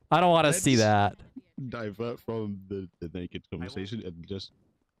 Okay. I don't want to see that. Divert from the naked conversation and just.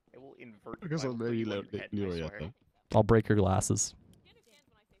 It will invert. Because my I'm very whole head, I Leroy swear. though. I'll break your glasses.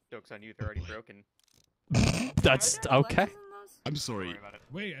 Joke's on you, they're already broken. That's okay. I'm sorry.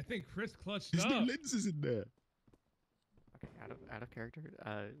 Wait, I think Chris clutched There's up. no lenses in there. Okay, out of character,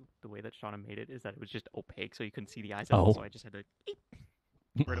 the way that Shauna made it is that it was just opaque, so you couldn't see the eyes at Oh. all, so I just had to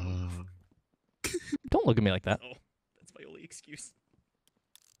rid of them. Don't look at me like that. Oh, that's my only excuse.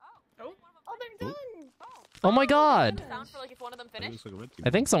 Oh, they're done. Oh my god. Sound for like if one of them finished. I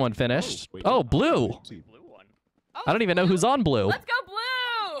think someone finished. wait. Oh, blue. Blue one. I don't even know who's on blue. Let's go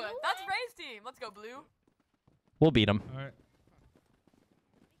blue. That's Ray's team. Let's go blue. We'll beat him. All right.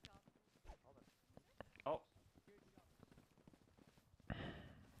 Oh.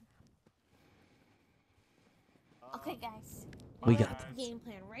 Okay, guys. We got this. Game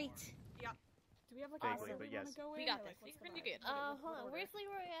plan, right? Yeah. Do we have like Vaguely, a but we yes. wanna go We in, got or, this. like, what's We're the gonna do good. Hold on. Where's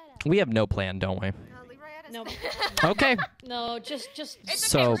Leroy at? We have no plan, don't we? No. Okay. No, just.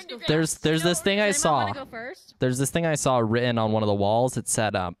 So there's this thing I saw. Want to go first? There's this thing I saw written on one of the walls. It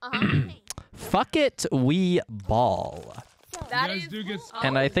said, "Fuck it, we ball." guys do get.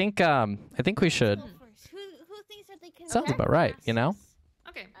 And I think we should. Who thinks that they can? Sounds about right, you know.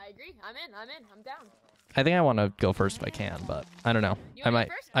 Okay. I agree. I'm in. I'm down. I think I want to go first if I can, but I don't know.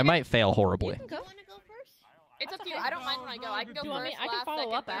 I might fail horribly. It's up to you. I don't mind when I go. I can go first. I can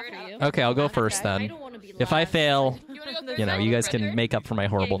follow up after you. Okay, I'll go first then. If I fail, you know, you guys can make up for my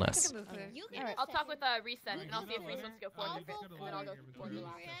horribleness. I'll talk with Reese then, and I'll see if Reese wants to go forward, and then I'll go forward.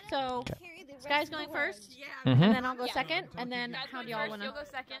 So, Skye's going first, Mhm. and then I'll go second, and then how do y'all want to? You'll go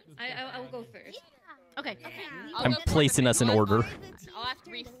second. I will go first. Okay. I'm placing us in order. I'll ask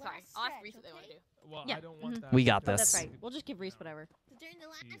Reese. Sorry, I'll ask Reese what they want to do. Well, Yeah. I don't want that. We got That's this. right. We'll just give Reese whatever. During the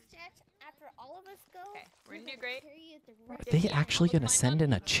last stretch, after all of us go, Okay, we're gonna do great. Are they actually gonna send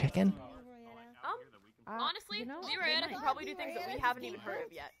in a chicken? Honestly, you know, Leroyetta can probably do things that we haven't even heard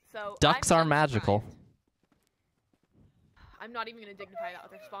of yet. So Ducks I'm are not magical. surprised. I'm not even gonna dignify that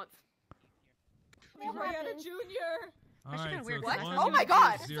with a response. Leroyetta Jr. All right, so it's What? 1 Oh my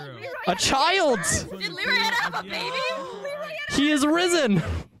God! to 0. A child! Did Leroyetta have a baby? He is risen!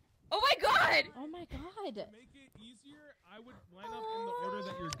 Oh my God! Oh my God! Make it easier. I would line up in the order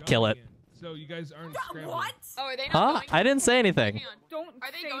that you're going Kill it. in, so you guys aren't scrambling. What? Oh, are they not Huh? going? I didn't say anything. Hang on. Don't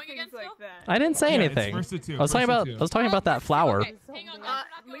Are they say going things against like still? that. I didn't say Yeah, it's anything. first to two, I was talking first to about two. I was talking about that flower. Okay, hang on, guys.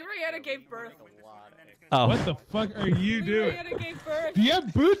 Leroyetta gave birth. Oh. What the fuck are you doing? Leroyetta gave birth. Do you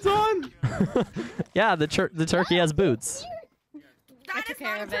have boots on? Yeah, the turkey has boots. I took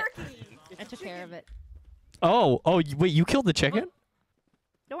care of it. I took care of it. Oh, wait, you killed the chicken?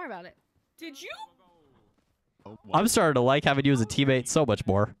 Don't worry about it. Did you? I'm starting to like having you as a teammate so much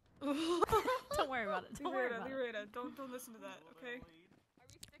more. Don't worry about it. Don't worry about it. Leroyetta, don't listen to that, okay?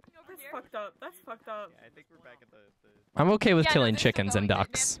 That's fucked up. That's fucked up. Yeah, I think we're back at the I'm okay with Yeah, no, killing they're still chickens going. and They have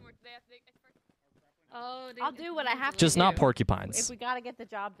ducks. two more- they have- Oh, I'll do what I have to Just do. not If porcupines. we gotta get the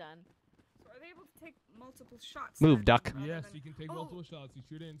job done. So are they able to take multiple shots? Move, then, duck. rather Yes, than- you can take multiple shots. You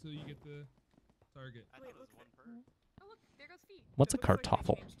shoot it until you get the target. Wait, look. Oh look, there goes Fee. What's a It looks like they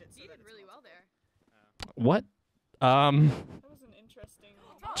kartoffel? changed it so You that did it's really not- well there. What? That was an interesting.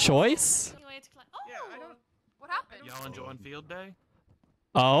 Choice? Yeah, I don't. What happened? Y'all enjoying field day?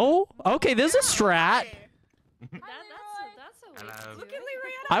 Oh? Okay, this is a strat. That's a way Hello. to Look do at it.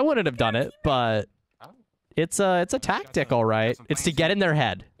 Leroyetta. I wouldn't have done it, but it's a tactic, all right. It's to get in their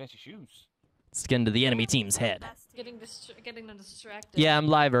head. Fancy shoes. It's to get into the enemy team's head. Getting them distracted. Yeah, I'm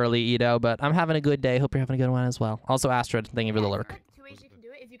live early, Ito, but I'm having a good day. Hope you're having a good one as well. Also, Astrid, thank you for the Yeah, lurk. Two ways you can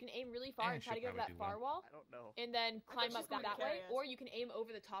do it is you can aim really far and try to she'll go to that probably do far wall, I don't know. and then climb up she's gonna that way, carry us. or you can aim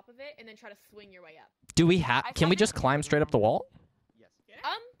over the top of it and then try to swing your way up. Do we have? I Can we find just climb straight up the wall?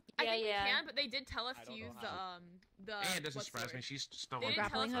 I Yeah, think yeah. we can, but they did tell us I to don't know use how. the And it doesn't what's the surprise me. word? She's still They like didn't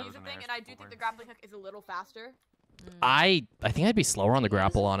tell us to Grappling use the hook? thing, and I do think the grappling hook is a little faster. I think I'd be slower on the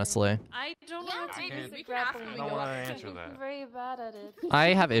grapple, honestly. I don't know how to maybe. use We the can ask grappling when I we don't go want to up. answer that. I'm very bad at it.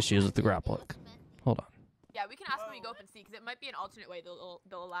 I have issues with the grapple hook. Hold on. Yeah, we can ask when we go up and see, because it might be an alternate way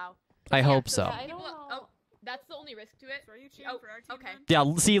they'll allow. I hope so so. I don't People, know. oh, that's the only risk to it. So are you cheating Oh, for our team? okay. then?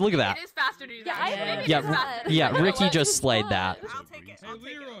 Yeah, see, look at that. It is faster to do Yeah, that. I Yeah. think it Yeah, is faster. yeah, You know Ricky what? just slayed that. I'll take it. Hey, I'll take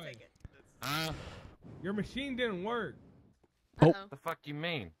it. I'll Leroy. take it. Your machine didn't work. Oh. Uh-oh. The fuck you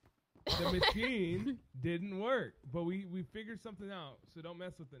mean? The machine didn't work, but we figured something out, so don't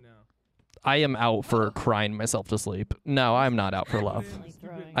mess with it now. I am out for crying myself to sleep. No, I'm not out for love.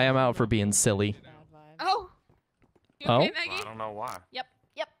 I am out for being silly. Oh. You Oh? okay, Well, I Maggie? don't know why. Yep.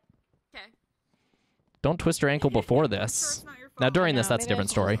 Okay. Don't twist your ankle before Sure this. it's not your Now fault. during this, No, that's a maybe I different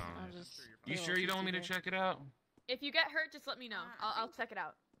should story. just- I'll just You go sure you don't want me to easier. check it out? If you get hurt, just let me know. I'll check it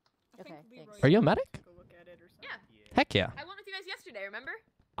out. I think Okay, Leroy thanks. Are you a should medic? take a look at it or something. Yeah. Heck yeah. I went with you guys yesterday, remember?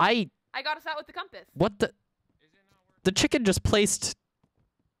 I I got us out with the compass. what the chicken just placed.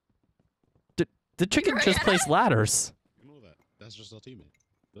 The chicken just placed ladders. You know that. That's just our teammate.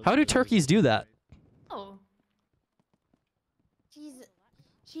 How do turkeys do that? Oh.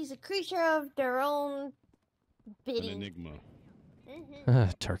 She's a creature of their own An bidding. enigma.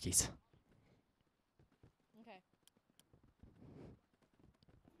 Turkeys. Okay.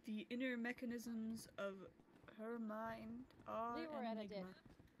 The inner mechanisms of her mind are an Leroyetta did. enigma.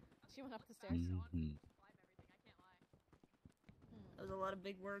 She went up the stairs. Mhm. There's a lot of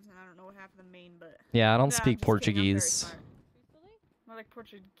big words, and I don't know what half of them mean, but Yeah, I don't I'm speak just kidding, I'm very Portuguese. smart. More like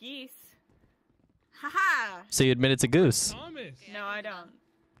Portuguese. Haha! So you admit it's a goose? Thomas. No, I don't.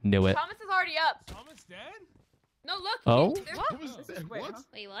 Knew it. Thomas is already up. Thomas dead? No, look. Oh? There's- This is weird, huh?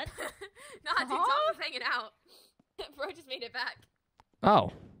 Wait, what? Nah, dude, Thomas is hanging out. Bro just made it back.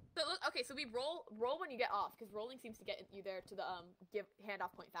 Oh. So look, okay, so we roll when you get off, because rolling seems to get you there to the give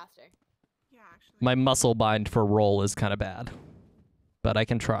handoff point faster. Yeah, actually. My muscle bind for roll is kind of bad, but I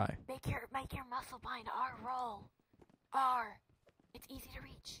can try. Make your muscle bind our roll. R. It's easy to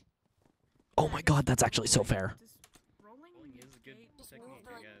reach. Oh my god, that's actually so fair. Just move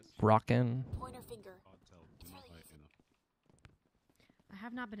the Rockin'. pointer finger. It's really easy. I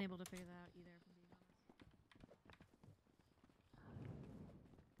have not been able to figure that out either.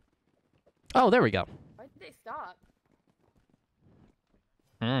 Oh, there we go. Why did they stop?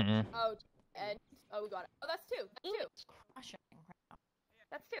 Mm-mm. Oh, and we got it. Oh, that's two. That's two.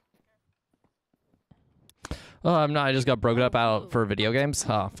 That's two. Oh, I'm not. I just got broken up out for video games.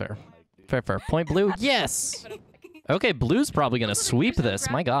 Oh, fair. Fair, fair. Point blue? Yes! Okay, blue's probably gonna sweep this.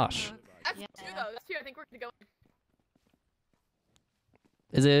 My gosh. That's two, though. That's two. I think we're gonna go.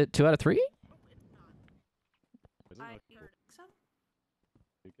 Is it 2 out of 3? I think so.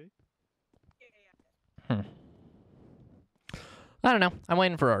 Hmm. I don't know. I'm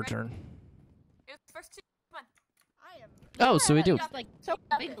waiting for our turn. It's first two. Come on. Oh, so we do. Just like so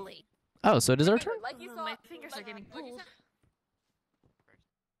bigly. Oh, so it is our turn? Like you saw, My fingers are getting like you pulled. said.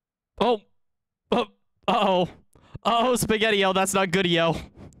 Oh. Oh. Uh-oh. Uh-oh, Spaghetti-O. That's not good, yo.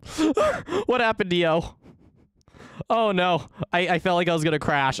 What happened to yo? Oh, no. I felt like I was going to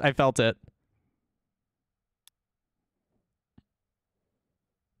crash. I felt it.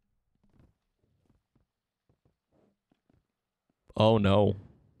 Oh, no.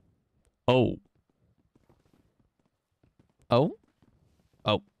 Oh. Oh?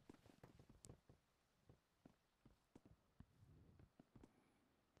 Oh.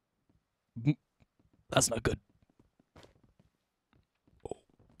 That's not good.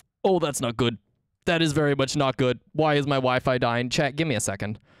 Oh, that's not good. That is very much not good. Why is my Wi-Fi dying? Chat, give me a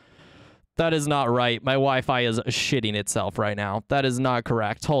second. That is not right. My Wi-Fi is shitting itself right now. That is not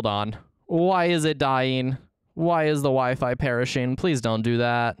correct. Hold on. Why is it dying? Why is the Wi-Fi perishing? Please don't do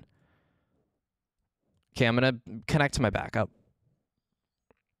that. Okay, I'm going to connect to my backup.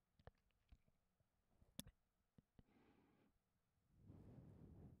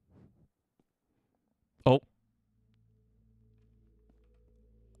 Oh.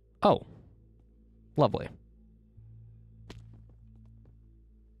 Oh. Lovely.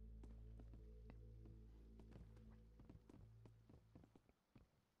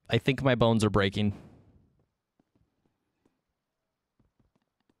 I think my bones are breaking.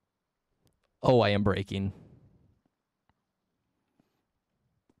 Oh, I am breaking.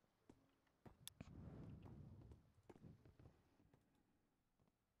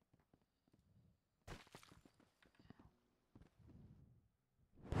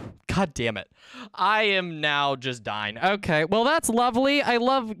 God damn it. I am now just dying. Okay, well, that's lovely. I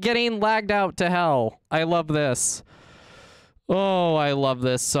love getting lagged out to hell. I love this. Oh, I love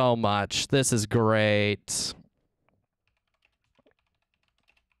this so much. This is great.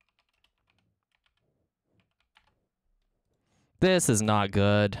 This is not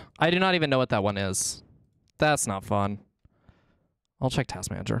good. I do not even know what that one is. That's not fun. I'll check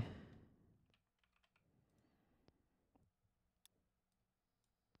Task Manager.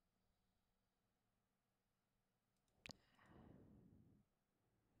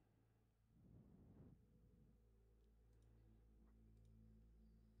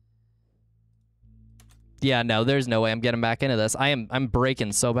 Yeah, no, there's no way I'm getting back into this. I'm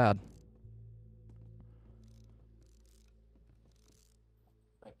breaking so bad.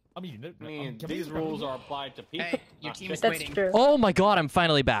 I mean, these rules are applied to people. Hey, your team is chickens. waiting. True. Oh my god, I'm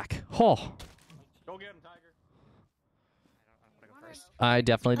finally back. Oh. Go get him, Tiger. I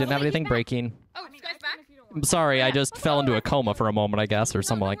definitely didn't have anything breaking. Oh, you guys back? I'm sorry, I just fell into a coma for a moment, I guess, or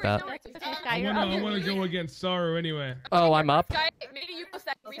something like that. I want to go against Saru anyway. Oh, I'm up. Sky, maybe you go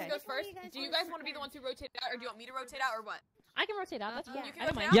second. Reese goes first. Do you guys want to be the ones who rotate out, or do you want me to rotate out, or what? I can rotate out. That's fine. You can I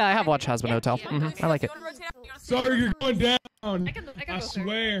don't rotate mind. Yeah, I have watched Hasbin Hotel. I like it. Saru, you're going down. I can go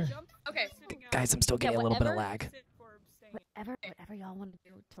swear. Okay. Guys, I'm still getting a little bit of lag. Whatever y'all want to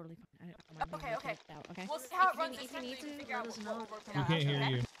do, totally fine. I don't mind Okay. okay? We'll see how it runs If this you time, need so you to, can figure out let us what know. we'll rotate We out. can't hear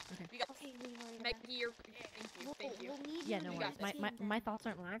you. We got Maggie, thank you. Yeah, no worries. My thoughts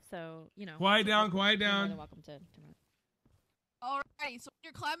aren't live, so you know. Quiet down, you're quiet more down. than welcome to. Alrighty, so when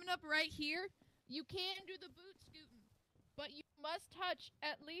you're climbing up right here, you can do the boot scooting, but you must touch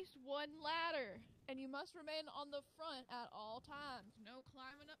at least one ladder, and you must remain on the front at all times. No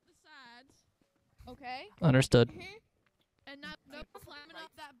climbing up the sides. Okay? Understood. And no climbing up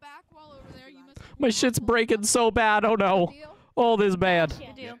that back wall over there. You must. My shit's breaking so bad. Oh no. Oh, this is bad.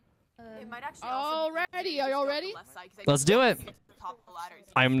 Good deal. It might actually also Alrighty, are y'all ready? Let's do it.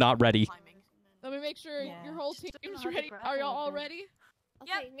 I'm not ready. Let me make sure your whole team's ready. Are y'all all ready?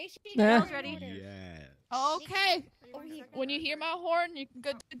 Yeah. Make sure Yeah. your girl's ready. Yeah. Okay. When you hear my horn, you can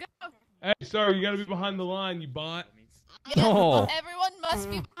good to go. Hey, Saru, you gotta be behind the line, you bot. Oh. Everyone must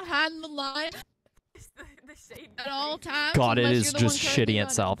be behind the line. the shade. At all times. God, it unless is you're the just one shitty currently on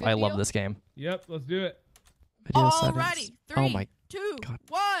itself. I love video. this game. Yep, let's do it. Video settings. Alrighty. 3, Oh my 2, God.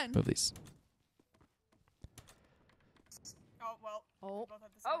 1. Move these. Oh well. Oh.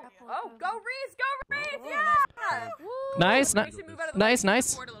 Go Reese, go Reese, yeah! Nice, Reese, move out of the nice, way. Move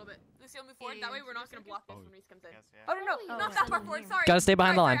nice. forward a little bit. Lucille, move forward. That way we're not gonna block this when Reese comes in. Yes, yeah. Oh no, not that far forward. Sorry. Gotta stay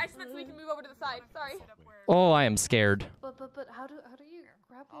behind the Sorry, line. I just meant so we can move over to the side. Sorry. Oh, I am scared. But how do you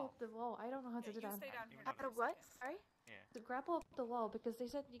grapple up the wall? I don't know how to do that. How to what? Sorry? To grapple up the wall because they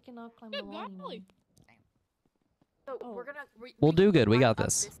said you cannot climb the wall anymore. So we're gonna. We'll do good. We got climb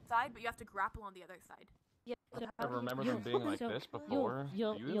up this. side, but you have to grapple on the other side. Yeah. I remember them being like this before.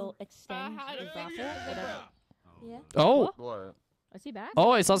 You'll extend the grapple. Whatever. Yeah. Oh. What? Is he back?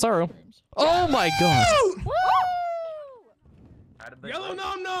 Oh, I saw Saru. Oh my God. Yellow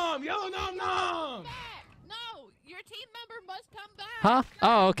nom nom! Yellow nom nom! No, your team member must come back. Huh?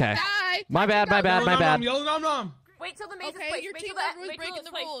 Oh, okay. Die. My bad. My bad. My bad. Yellow nom nom! Wait till the maze Okay, is placed. your Wait team till the member was breaking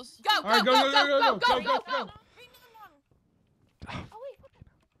the rules. Go, Alright, go, go, go, go, go, go, go, go, go.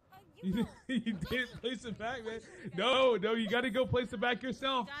 You didn't place it back, man. No, you gotta go place it back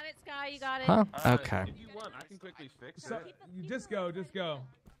yourself. Got it, Sky. You got it. Huh? Okay. If you want, I can quickly fix So, it. just go.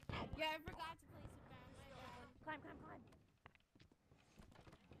 Yeah, I forgot to place it back. Climb.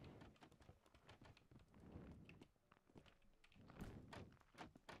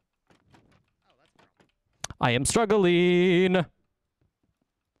 I am struggling. Yeah,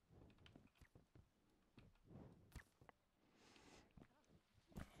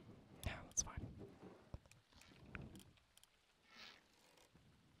 that's fine.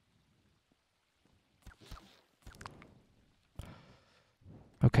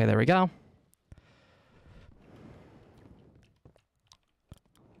 Okay, there we go.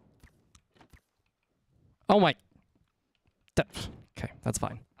 Oh my. Okay, that's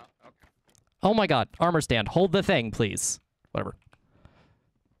fine. Oh my God, armor stand. Hold the thing, please. Whatever.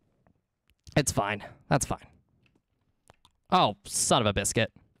 It's fine. That's fine. Oh, son of a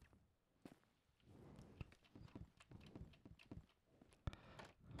biscuit.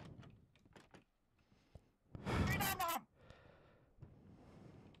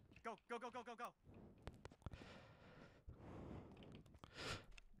 Go.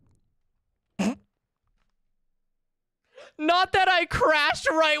 Not that I crashed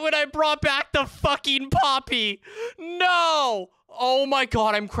right when I brought back the fucking Poppy. No. Oh my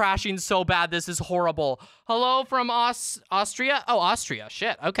God, I'm crashing so bad. This is horrible. Hello from Austria? Oh, Austria.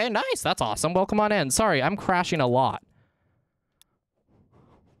 Shit. Okay, nice. That's awesome. Welcome on in. Sorry, I'm crashing a lot.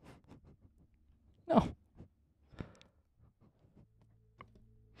 No.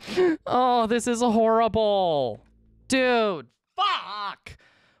 Oh, this is horrible. Dude, fuck.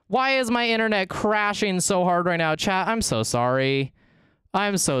 Why is my internet crashing so hard right now, chat? I'm so sorry.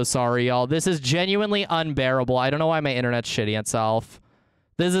 I'm so sorry, y'all. This is genuinely unbearable. I don't know why my internet's shitty itself.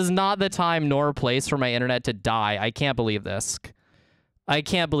 This is not the time nor place for my internet to die. I can't believe this. I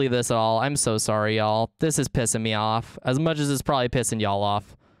can't believe this at all. I'm so sorry, y'all. This is pissing me off. As much as it's probably pissing y'all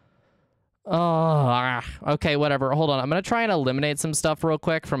off. Oh, okay, whatever. Hold on. I'm going to try and eliminate some stuff real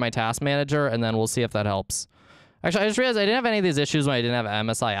quick from my task manager, and then we'll see if that helps. Actually, I just realized I didn't have any of these issues when I didn't have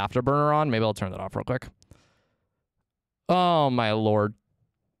MSI Afterburner on. Maybe I'll turn that off real quick. Oh, my Lord.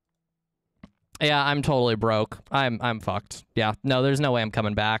 Yeah, I'm totally broke. I'm fucked. Yeah, no, there's no way I'm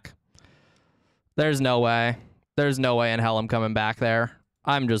coming back. There's no way. There's no way in hell I'm coming back there.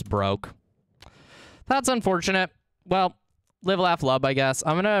 I'm just broke. That's unfortunate. Well, live, laugh, love, I guess.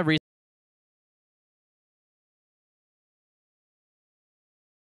 I'm going to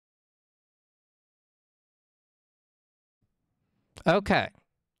Okay.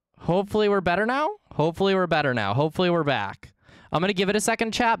 Hopefully we're better now. Hopefully we're better now. Hopefully we're back. I'm going to give it a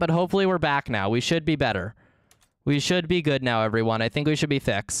second chat, but hopefully we're back now. We should be better. We should be good now, everyone. I think we should be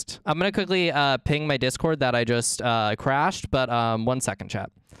fixed. I'm going to quickly ping my Discord that I just crashed, but 1 second, chat.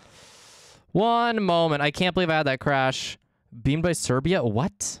 1 moment. I can't believe I had that crash. Beamed by Serbia?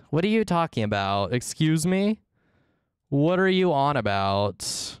 What? What are you talking about? Excuse me? What are you on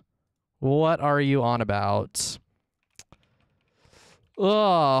about? What are you on about?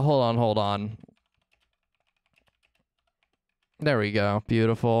 Oh, hold on. There we go.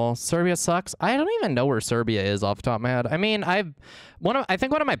 Beautiful. Serbia sucks. I don't even know where Serbia is off the top of my head. I mean, I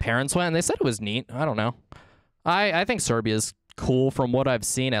think one of my parents went and they said it was neat. I don't know. I think Serbia's cool from what I've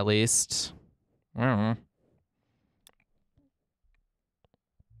seen at least. I don't know.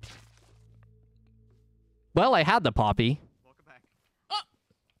 Well, I had the Poppy. Welcome back.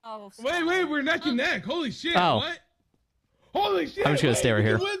 Oh, Wait, we're neck and neck. Holy shit. Oh. What? Holy shit. I'm just gonna stay right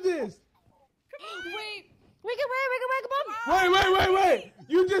here. Win this. Wait. Wait!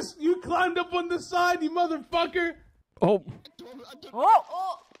 You climbed up on the side, you motherfucker! Oh.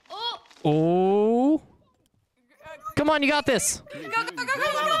 Oh. Come on, you got this. Go.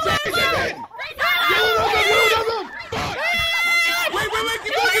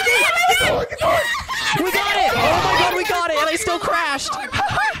 We got it! Oh my god, we got it! And I still crashed! I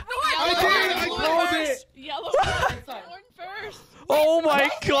called it! Yellow first. Oh my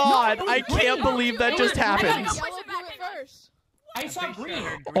god! I can't believe that just happened. I saw green.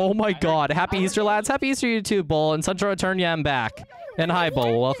 Oh my god. Happy Easter, lads. Happy Easter, you too, Bull. And Sunshot Return, yeah, I'm back. And hi,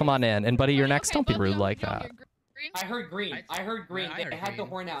 Bull. Welcome on in. And buddy, you're next. Don't be rude like that. I heard green. I heard green. They had the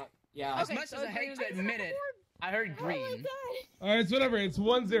horn out. Yeah. As much as I hate to admit it, I heard green. Alright, it's whatever. It's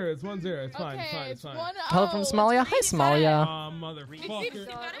 1-0. It's 1-0. It's fine. It's fine. Hello from Somalia. Hi, Somalia. Aw, motherfucker.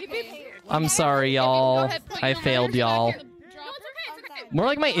 I'm sorry, y'all. I failed, y'all. More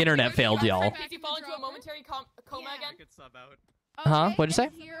like my internet failed, y'all. If you fall into a momentary coma again. Huh? What'd you say?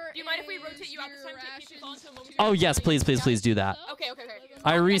 Do you mind if we rotate you out this time if you fall into a momentary Oh, yes, please do that. Okay.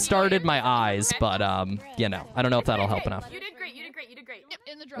 I restarted my eyes, but, you know, I don't know if that'll help enough. You did great. Yep,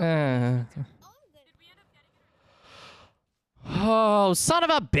 in the drop. Oh, son of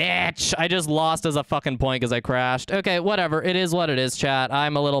a bitch! I just lost as a fucking point because I crashed. Okay, whatever. It is what it is, chat.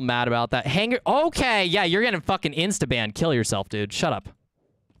 I'm a little mad about that. Okay, yeah, you're getting fucking insta-banned. Kill yourself, dude. Shut up.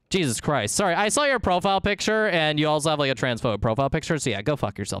 Jesus Christ. Sorry, I saw your profile picture, and you also have, like, a transphobic profile picture, so yeah, go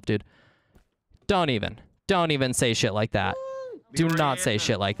fuck yourself, dude. Don't even say shit like that. Do not say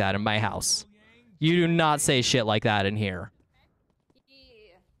shit like that in my house. You do not say shit like that in here.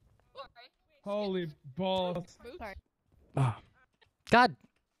 Holy balls. Oh. God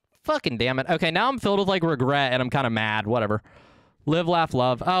fucking damn it. Okay, now I'm filled with, like, regret, and I'm kind of mad. Whatever. Live, laugh,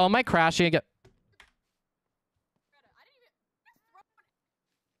 love. Oh, am I crashing again?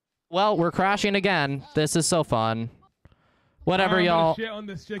 Well, we're crashing again. This is so fun. Whatever, y'all.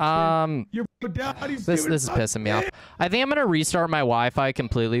 This is pissing me off. I think I'm gonna restart my Wi-Fi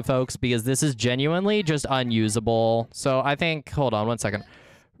completely, folks, because this is genuinely just unusable. So I think, hold on one second.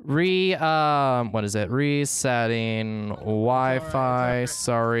 What is it? Resetting Wi-Fi.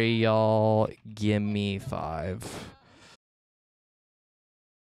 Sorry, y'all. Give me 5.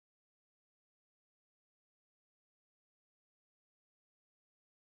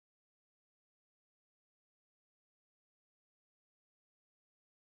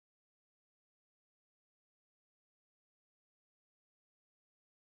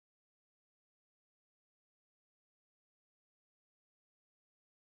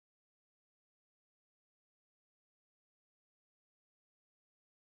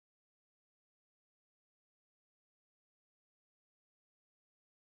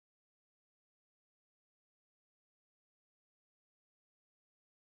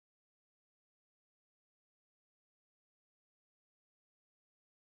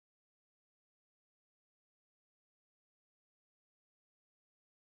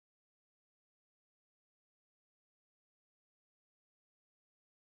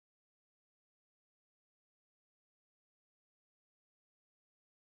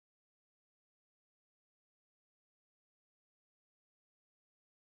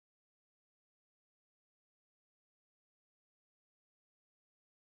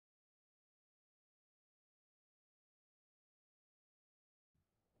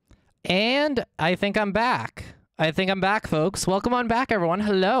 And I think I'm back. Folks. Welcome on back, everyone.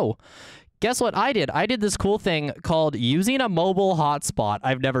 Hello. Guess what I did? I did this cool thing called using a mobile hotspot.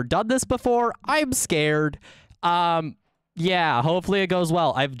 I've never done this before. I'm scared. Yeah, hopefully it goes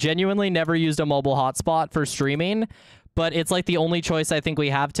well. I've genuinely never used a mobile hotspot for streaming, but it's like the only choice I think we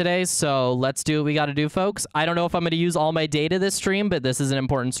have today, so let's do what we gotta do, folks. I don't know if I'm gonna use all my data this stream, but this is an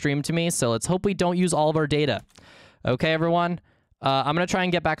important stream to me, so let's hope we don't use all of our data. Okay, everyone? I'm going to try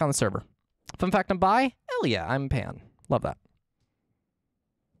and get back on the server. Fun fact, I'm bi? Hell yeah, I'm pan. Love that.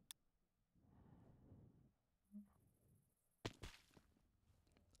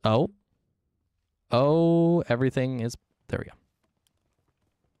 Oh, everything is... There we go.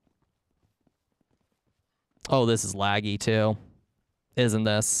 Oh, this is laggy, too. Isn't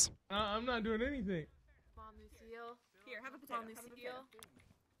this? I'm not doing anything. Come on, Lucille. Here, have a potato. Lucille.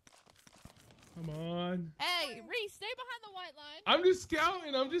 Come on. Hey, Reese, stay behind the white line. I'm just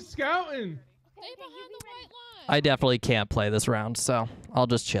scouting. Stay behind the white line. I definitely can't play this round, so I'll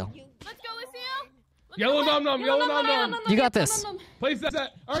just chill. Let's go, Lucille. Yellow nom nom. Yellow nom nom. You got this. Place that.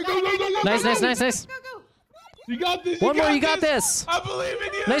 All right, go. Nice. You got this. One more, you got this. I believe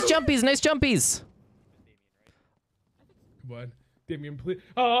in you. Nice jumpies. Come on. Damien, please.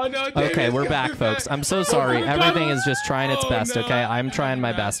 Oh no. Okay, Damien's we're got back, your folks. back. I'm so Oh sorry. my God. Everything is just trying its Oh, best, no. okay? I'm trying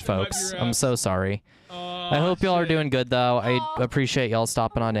my best, folks. I'm so sorry. I hope y'all are doing good, though. I appreciate y'all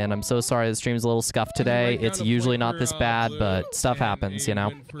stopping on in. I'm so sorry the stream's a little scuffed today. It's usually not this bad, but stuff happens, you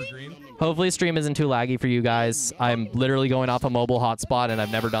know? Hopefully stream isn't too laggy for you guys. I'm literally going off a mobile hotspot, and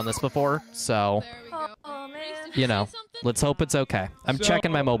I've never done this before, so, you know, let's hope it's okay. I'm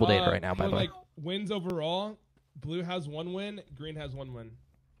checking my mobile data right now, by the way. Like, wins overall, blue has 1 win, green has 1 win.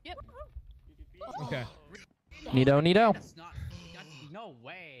 Yep. Okay. Neato. No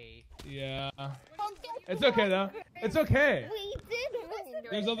way. Yeah. It's okay though. It's okay.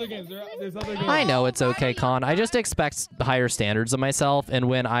 There's other games. There's other games. I know it's okay, Con. I just expect higher standards of myself, and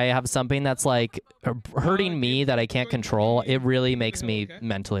when I have something that's like hurting me that I can't control, it really makes me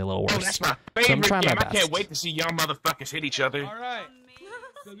mentally a little worse. That's my So I'm favorite trying game. my I can't best. wait to see y'all motherfuckers hit each other. All right.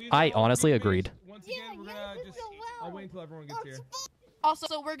 I honestly agreed. Once again, we're gonna just. I'll wait until everyone gets here.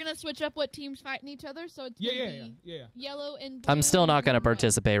 Also, we're gonna switch up what teams fighting each other. So it's gonna Yeah. be yellow and blue. I'm still not going to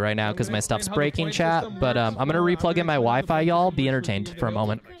participate right now because my stuff's breaking, chat, but I'm going to replug in my Wi-Fi, y'all. Be entertained for a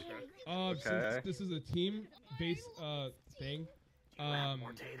moment. Since this is a team-based thing,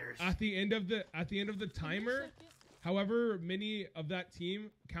 at the end of the timer, however many of that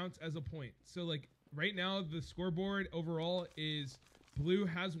team counts as a point. So like right now, the scoreboard overall is blue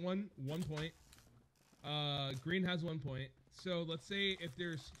has 1 point, green has 1 point. So let's say if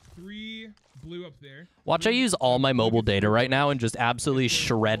there's 3 blue up there. Watch, I use all my mobile data right now and just absolutely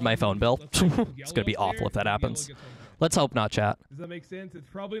shred my phone bill. It's going to be awful if that happens. Let's hope not, chat. Does that make sense? It's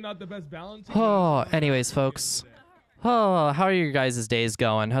probably not the best balance. Oh, anyways, folks. Oh, how are your guys' days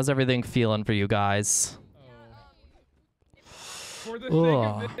going? How's everything feeling for you guys?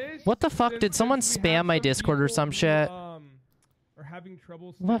 Ugh. What the fuck? Did someone spam my Discord or some shit? Are having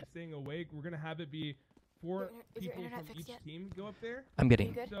trouble staying awake. We're going to have it be 4 people from each team go up there. I'm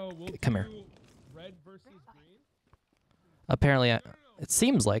getting... So we'll Come here. do red versus green. Apparently, it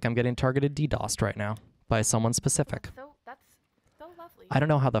seems like I'm getting targeted DDoSed right now by someone specific. That's so lovely. I don't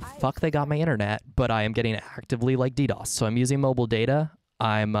know how the fuck they got my internet, but I am getting actively like DDoSed. So I'm using mobile data.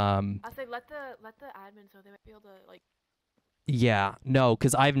 I'm I'll say let the admin so they might be able to like. Yeah, no,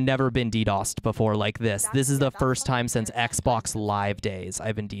 because I've never been DDoSed before like this. This is the first time since Xbox Live days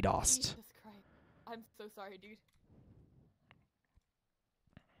I've been DDoSed. Jesus Christ. I'm so sorry, dude.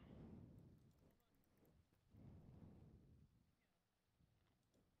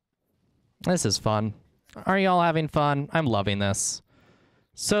 This is fun. Are y'all having fun? I'm loving this.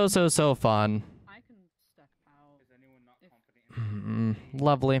 So fun.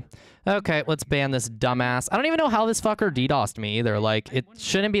 Lovely. Okay, let's ban this dumbass. I don't even know how this fucker DDoSed me either. Like, it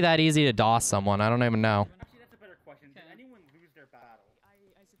shouldn't be that easy to DOS someone. I don't even know. That's a better question. Did anyone lose their battle?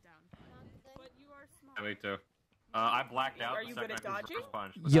 I sit down. But you are smart. Yeah, me too. I blacked out. Are you good at dodging?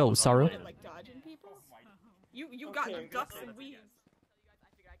 Yo, Saru. Like dodging people? You got the ducks and weaves.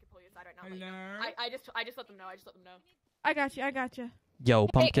 I just let them know. I got you. Yo, Hey,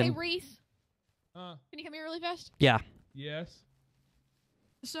 Pumpkin. Reese. Can you come here really fast? Yeah. Yes.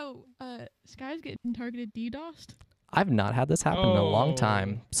 So, Skye's getting targeted DDoSed. I've not had this happen in a long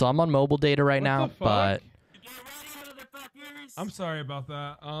time. So I'm on mobile data right now, but... I'm sorry about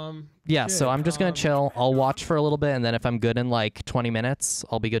that. Yeah, shit, so I'm just going to chill. I'll watch for a little bit, and then if I'm good in like 20 minutes,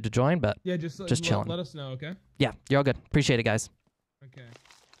 I'll be good to join, but yeah, just chilling. Let us know, okay? Yeah, you're all good. Appreciate it, guys. Okay.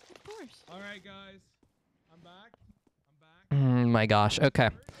 Of course. All right, guys. I'm back. My gosh. Okay.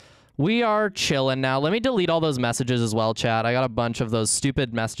 We are chilling now. Let me delete all those messages as well, chat. I got a bunch of those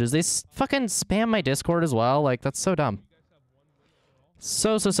stupid messages. They fucking spam my Discord as well. Like, that's so dumb.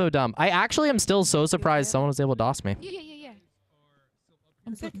 So dumb. I actually am still so surprised someone was able to DOS me. Yeah.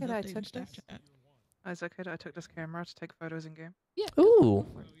 Is it okay that I took this? Is it okay that I took this camera to take photos in game? Yeah. Ooh.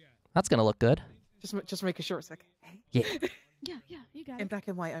 That's going to look good. Just making sure it's okay. Yeah. Yeah, you got it. In black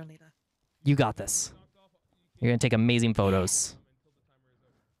and white only, though. You got this. You're going to take amazing photos.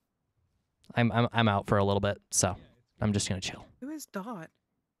 I'm out for a little bit, so I'm just going to chill. Who is Dot?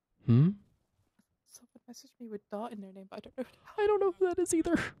 Hmm? Someone messaged me with Dot in their name, but I don't know. I don't know who that is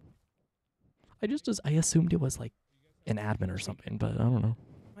either. I assumed it was like an admin or something, but I don't know.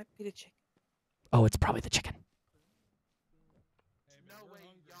 Might be the chicken. Oh, it's probably the chicken.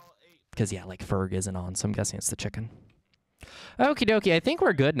 Because, yeah, like Ferg isn't on, so I'm guessing it's the chicken. Okie dokie, I think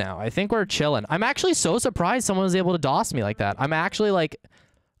we're good now. I think we're chilling. I'm actually so surprised someone was able to DOS me like that. I'm actually like,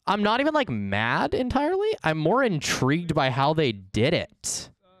 I'm not even like mad entirely. I'm more intrigued by how they did it.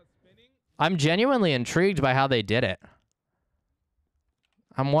 I'm genuinely intrigued by how they did it.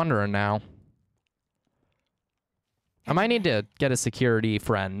 I'm wondering now. I might need to get a security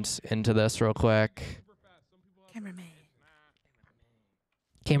friend into this real quick. Cameraman.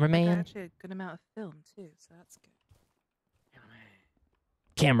 Got Cameraman. actually a good amount of film too, so that's good. How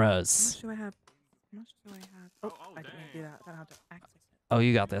Cameras. much do I have? How much do I have? Oh, I didn't do that. I don't have to access it. Oh,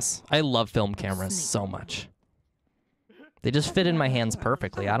 you got this. I love film cameras so much. They just fit in my hands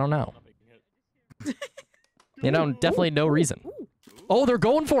perfectly. I don't know. You know, definitely no reason. Oh, they're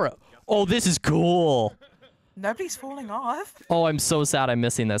going for it. Oh, this is cool. Nobody's falling off. Oh, I'm so sad I'm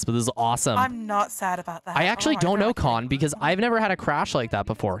missing this, but this is awesome. I'm not sad about that. I actually Oh, don't know, Con, because I've never had a crash like that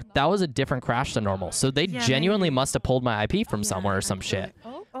before. That was a different crash than normal. So they genuinely must have pulled my IP from somewhere or some shit.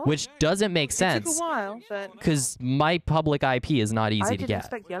 Which doesn't make It sense. took a while, but Because my public IP is not easy I to didn't get.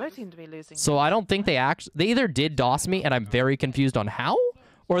 expect Yellow Team to be losing. So I don't think they either did DOS me and I'm very confused on how,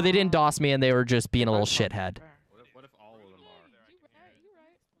 or they didn't DOS me and they were just being a little shithead. What if all of them are?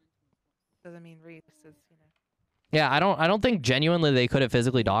 Doesn't mean Reese is, you know. Yeah, I don't think genuinely they could have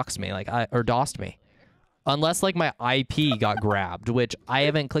physically doxed me, or DOSed me. Unless like my IP got grabbed, which I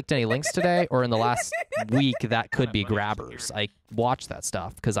haven't clicked any links today or in the last week that could be grabbers. I watch that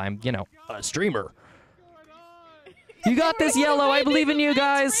stuff because I'm, you know, a streamer. You got this, Yellow. I believe in you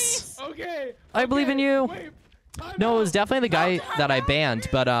guys. Okay. I believe in you. No, it was definitely the guy that I banned.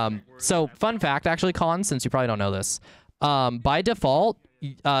 But so fun fact, actually, Colin, since you probably don't know this, by default,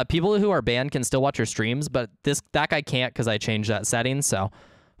 people who are banned can still watch your streams, but that guy can't because I changed that setting. So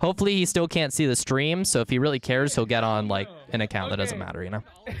hopefully he still can't see the stream. So if he really cares, he'll get on like an account that doesn't matter, you know.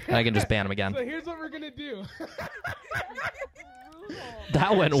 And I can just ban him again. So here's what we're gonna do.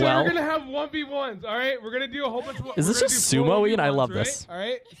 That went so well. We're gonna have 1v1s. All right, we're gonna do a whole bunch of. Is this just sumo-ing? I love this. All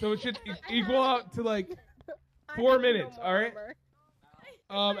right, so it should equal out to like 4 minutes. All right.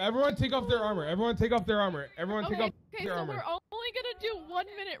 Everyone take off their armor. Everyone take off their armor. Everyone take off their armor. We're only gonna do 1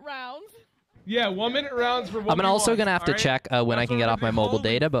 minute rounds. Yeah, 1 minute rounds for 1v1s. I'm also gonna have to all right? check when I can get off my mobile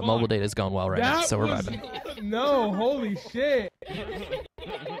data, but mobile data is going well right now, so we're vibing. No, holy shit.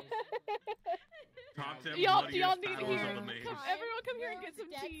 Y'all need to hear. Everyone come here and get some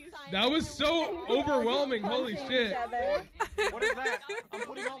cheese. That was so overwhelming. Holy shit. What is that? I'm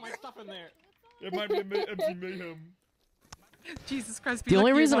putting all my stuff in there. It might be empty mayhem. Jesus Christ. The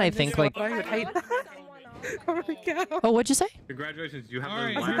only reason I think like, I would hate that. Oh my god. oh, what'd you say? Congratulations, you have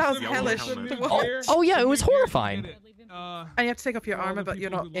Alright, the here's last the yellow hellish. helmet. Oh yeah, it was horrifying. And you have to take off your armor, but you're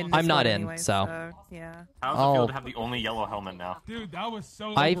not in. I'm this not one in, anyway, so. yeah. How's it feel to have the only yellow helmet now? Dude, that was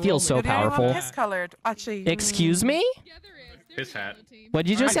so. I feel so You're the only one powerful. piss-colored. Actually. Excuse me? His hat. What'd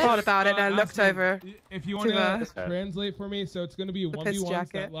you just I say? thought about it and I looked Austin, over. If you want to, to translate for me, so it's gonna be the piss 1v1s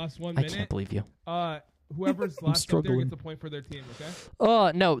jacket. that last 1 I minute. can't believe you. Whoever's I'm last up there struggling. gets a point for their team.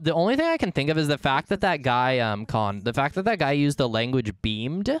 Okay. No, the only thing I can think of is the fact that that guy, the fact that that guy used the language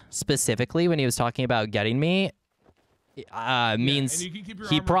beamed specifically when he was talking about getting me, means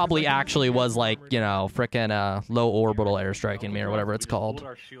he probably actually was like, you know, frickin' low orbital airstriking me or whatever it's called.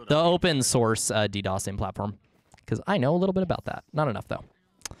 The open source DDoSing platform. Because I know a little bit about that. Not enough, though.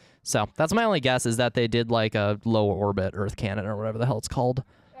 So that's my only guess is that they did like a low orbit Earth cannon or whatever the hell it's called.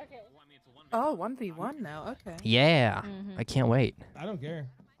 Oh, 1v1 now. Okay. Yeah. I can't wait. I don't care.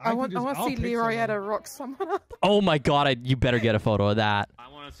 I want to see pick Leroy someone. at a rock someone up. Oh my god, you better get a photo of that. I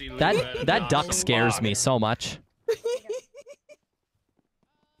want to see That duck scares me so much.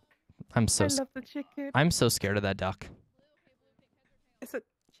 I'm so I love the chicken. I'm so scared of that duck. It's a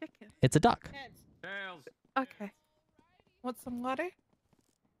chicken. It's a duck. Okay. Want some water?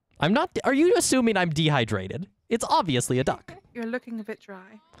 I'm not. Are you assuming I'm dehydrated? It's obviously a duck. You're looking a bit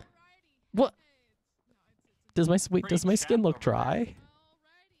dry. What? Does my skin look dry?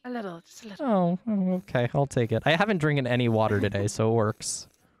 A little, just a little. Oh, okay. I'll take it. I haven't drinking any water today, so it works.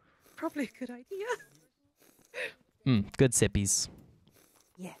 Probably a good idea. Good sippies.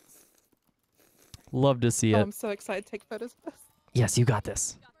 Yes. Love to see Oh, it. I'm so excited to take photos of this. Yes, you got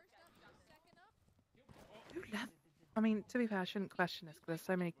this. I mean, to be fair, I shouldn't question this because there's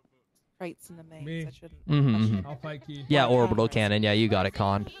so many traits in the mains. Me. I shouldn't. I'll fight Key. Yeah, orbital cannon. Yeah, you got it,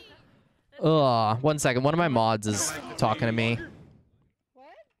 Con. Ugh. 1 second. One of my mods is talking to me.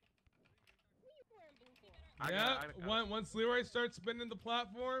 Yeah. Once Leroy starts spinning the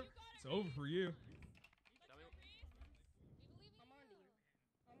platform, it's over for you.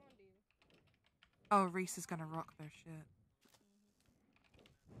 Oh, Reese is gonna rock their shit.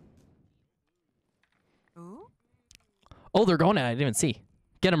 Ooh. Oh, they're going at it. I didn't even see.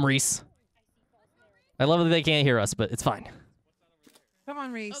 Get him, Reese. I love that they can't hear us, but it's fine. Come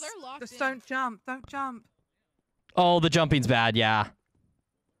on, Reese. Oh, they're locked Just in. don't jump. Don't jump. Oh, the jumping's bad. Yeah.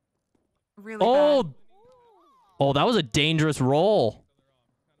 Really Oh. bad. Oh, that was a dangerous roll.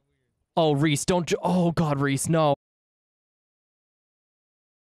 Oh, Reese, don't. Oh, God, Reese, no.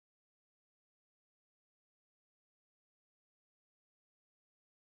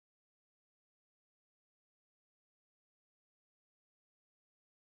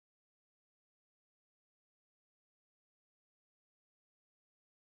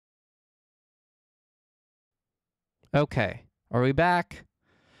 Okay. Are we back?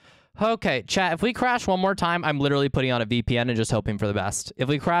 Okay, chat, if we crash one more time, I'm literally putting on a VPN and just hoping for the best. If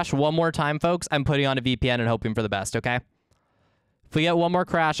we crash one more time, folks, I'm putting on a VPN and hoping for the best, okay? If we get one more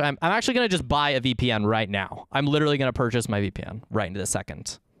crash, I'm actually going to just buy a VPN right now. I'm literally going to purchase my VPN right into the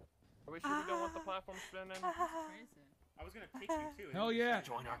second. Are we sure we don't want the platform spinning? I was gonna take you too. Hell yeah.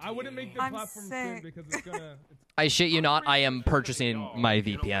 I wouldn't make the platform spin because it's gonna... I shit you not, I am purchasing my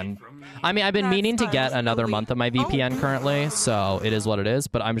VPN. I mean, I've been meaning to get another month of my VPN currently, so it is what it is,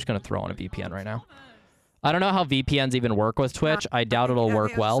 but I'm just going to throw on a VPN right now. I don't know how VPNs even work with Twitch. I doubt it'll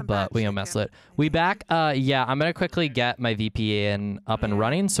work well, but we gonna mess with it. We back? Yeah, I'm going to quickly get my VPN up and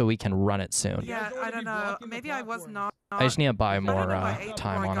running so we can run it soon. Yeah, I don't know. Maybe I was not. I just need to buy more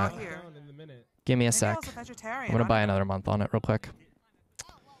time on it. Give me a sec. I'm going to buy another month on it real quick.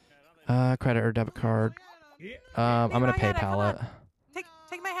 Credit or debit card. I'm going to PayPal it.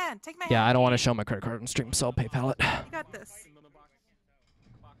 Take my hand. Take my hand. Yeah, I don't want to show my credit card on stream, so I'll PayPal it. You got this.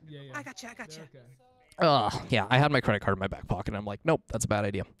 I got you. Yeah, I had my credit card in my back pocket, and I'm like, nope, that's a bad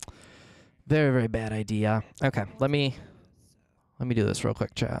idea. Very, very bad idea. Okay, let me do this real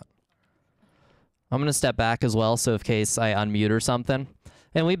quick, chat. I'm going to step back as well, so in case I unmute or something.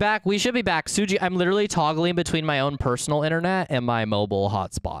 And we should be back. Suji, I'm literally toggling between my own personal internet and my mobile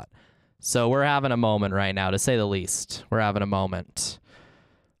hotspot. So we're having a moment right now, to say the least. We're having a moment.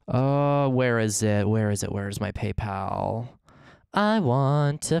 Oh, where is it? Where's my PayPal? I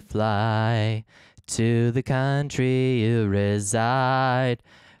want to fly to the country you reside,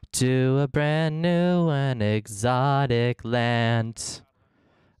 to a brand new and exotic land.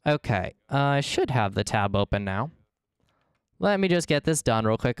 Okay, I should have the tab open now. Let me just get this done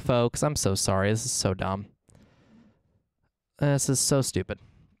real quick, folks. I'm so sorry. This is so dumb. This is so stupid.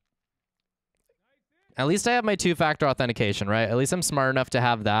 At least I have my two-factor authentication, right? At least I'm smart enough to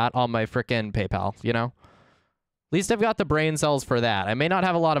have that on my frickin' PayPal, you know? At least I've got the brain cells for that. I may not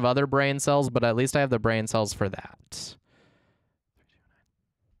have a lot of other brain cells, but at least I have the brain cells for that.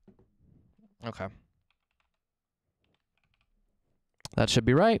 Okay. That should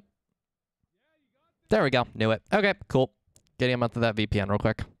be right. There we go. Knew it. Okay, cool. Getting a month of that VPN real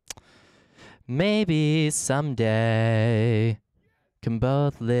quick. Maybe someday can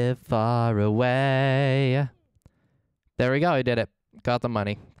both live far away. There we go. I did it. Got the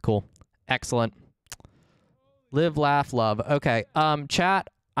money. Cool. Excellent. Live, laugh, love. Okay. Chat,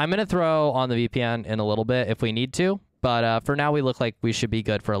 I'm going to throw on the VPN in a little bit if we need to. But for now, we look like we should be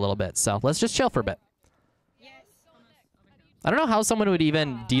good for a little bit. So let's just chill for a bit. I don't know how someone would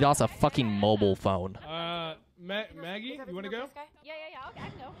even DDoS a fucking mobile phone. Maggie, you want to go? Yeah, I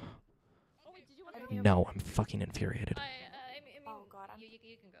can go. Oh, wait, did you want to go? No, I'm fucking infuriated. Oh, God. You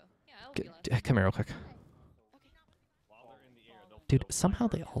can go. Yeah, I'll be last. Come here real quick. Dude, somehow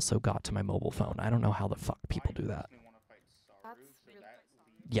they also got to my mobile phone. I don't know how the fuck people do that.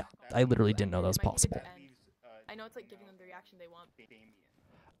 Yeah, I literally didn't know that was possible. I know it's like giving them the reaction they want.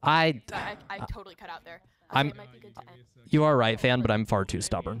 I totally cut out there. You are right, fan, but I'm far too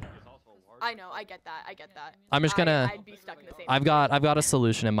stubborn. I know, I get that. I'm just gonna. I'd be stuck in the same I've got a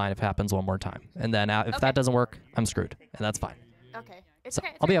solution in mind if it happens one more time, and then if that doesn't work, I'm screwed, and that's fine. Okay, it's so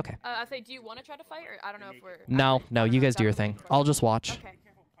okay. I'll be okay. I'll say, do you want to try to fight, or I don't know if we're. No, you guys do your thing. I'll just watch. Okay.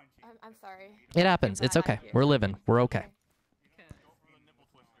 I'm sorry. It happens. It's okay. We're living. We're okay.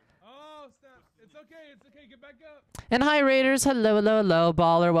 And hi, Raiders. Hello.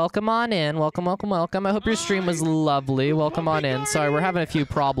 Baller, welcome on in. Welcome. I hope your stream was lovely. Welcome on in. Sorry, we're having a few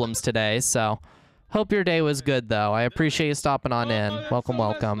problems today, so hope your day was good, though. I appreciate you stopping on in. Welcome.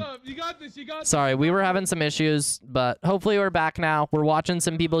 You got this. Sorry, we were having some issues, but hopefully we're back now. We're watching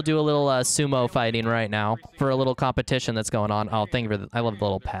some people do a little sumo fighting right now for a little competition that's going on. Oh, thank you for I love the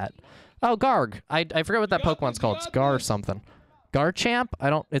little pet. Oh, Garg. I forget what that Pokemon's called. It's Gar something. Garchamp?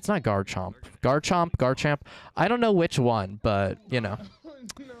 It's not Garchomp. Garchamp. I don't know which one, but, you know.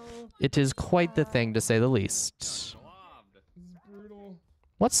 It is quite the thing, to say the least.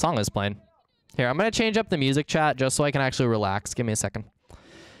 What song is playing? Here, I'm going to change up the music, chat, just so I can actually relax. Give me a second.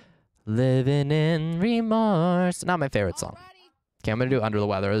 Living in remorse. Not my favorite song. Okay, I'm going to do Under the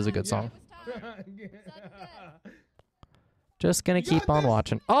Weather. This is a good song. Just going to keep on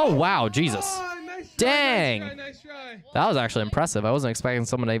watching. Oh, wow. Jesus. Dang. That was actually impressive. I wasn't expecting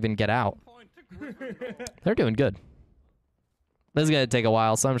someone to even get out. They're doing good. This is going to take a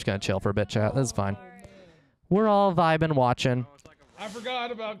while, so I'm just going to chill for a bit, chat. That's fine. We're all vibing, watching. I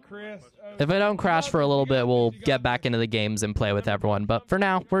forgot about Chris. If I don't crash for a little bit, we'll get back into the games and play with everyone. But for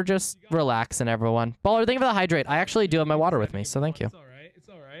now, we're just relaxing, everyone. Baller, thank you for the hydrate. I actually do have my water with me, so thank you. It's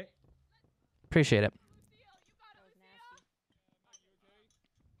all right. Appreciate it.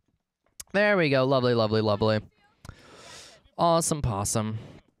 There we go. Lovely. awesome possum.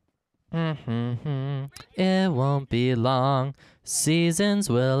 It won't be long. Seasons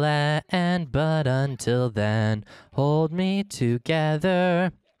will end, but until then, hold me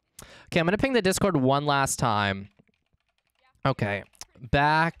together. Okay, I'm gonna ping the Discord one last time. Okay,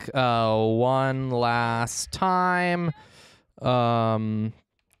 back one last time.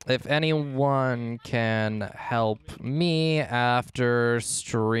 If anyone can help me after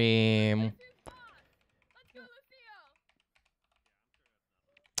stream.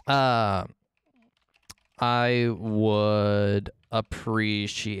 I would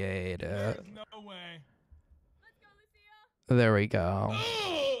appreciate it. No way. There we go.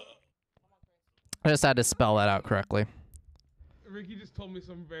 I just had to spell that out correctly. Ricky just told me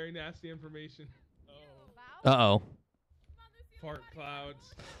some very nasty information. Uh-oh. Fart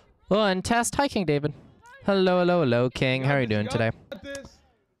clouds. Oh, and test. Hi, King David. Hello, hello, hello, King. How are you doing today?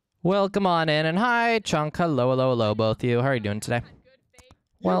 Welcome on in. And hi, Chunk. Hello, hello, hello, both of you. How are you doing today?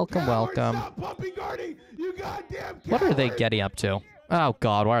 Welcome, welcome. What are they getting up to? Oh,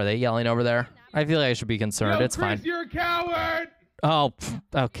 God. Why are they yelling over there? I feel like I should be concerned. Yo, it's Chris, fine. You're a coward. Oh,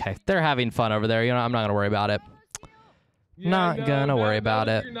 okay. They're having fun over there. You know, I'm not going to worry about it. Not gonna worry about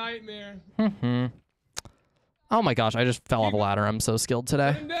it. Your nightmare. Oh my gosh, I just fell off a ladder. I'm so skilled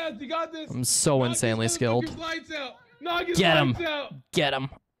today. You got this. I'm so insanely skilled. Get him. Get him.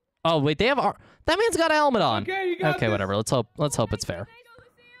 Oh wait, they have that man's got a helmet on. Okay, whatever. Let's hope it's fair.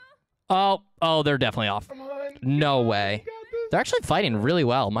 Oh, they're definitely off. No way. They're actually fighting really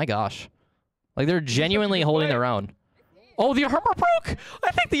well. My gosh. Like they're genuinely holding their own. Oh, the armor broke.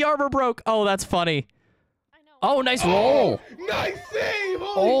 I think the armor broke. Oh, that's funny. Oh, nice roll. Nice save.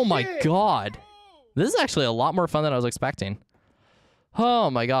 Oh my god. This is actually a lot more fun than I was expecting. Oh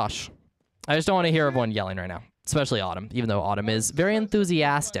my gosh. I just don't want to hear everyone yelling right now. Especially Autumn, even though Autumn is very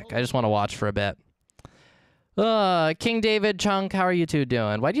enthusiastic. I just want to watch for a bit. King David, Chunk, how are you two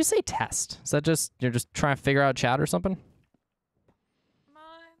doing? Why'd you say test? Is that just, you're just trying to figure out chat or something?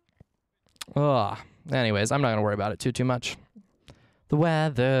 Anyways, I'm not going to worry about it too much. The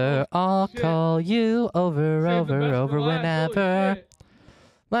weather, I'll call you over whenever.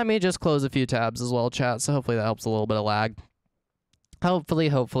 Let me just close a few tabs as well, chat, so hopefully that helps a little bit of lag.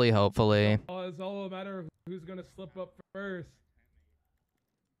 Hopefully. Oh, it's all a matter of who's gonna slip up first.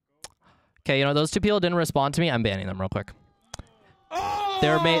 Okay, you know, those two people didn't respond to me. I'm banning them real quick. They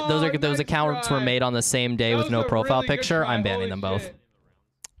were made. Those accounts were made on the same day with no profile picture. I'm banning them both.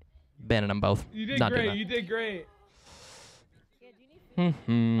 Banning them both. You did Not great. You did great.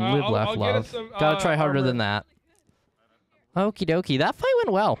 Live, laugh, love. Gotta try harder than that. Okie dokie. That fight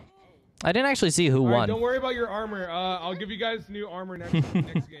went well. I didn't actually see who won. Don't worry about your armor. I'll give you guys new armor next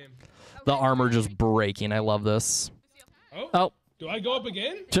game. The armor just breaking. I love this. Oh. Do I go up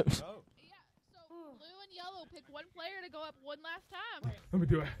again? Blue and yellow pick one player to go up one last time. Let me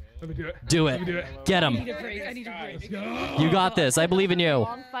do it. Do it. Get him. I need a break. You got this. I believe in you.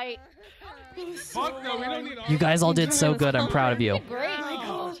 Long fight. Fuck no, we don't need You guys all did so good. I'm proud of you.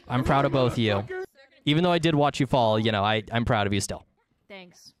 I'm proud of both of you. Even though I did watch you fall, you know, I'm proud of you still.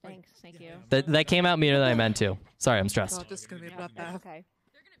 Thanks. Thank you. That came out meaner than I meant to. Sorry, I'm stressed. This is gonna be a bloodbath. Okay.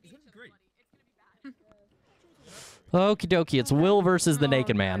 Okie dokie, it's Will versus the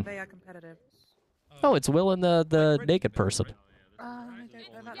naked man. They are competitive. Oh, it's Will and the naked person. It's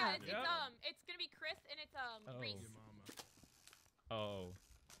gonna be Chris and it's Reese.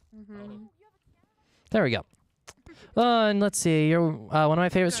 There we go. And let's see, you're one of my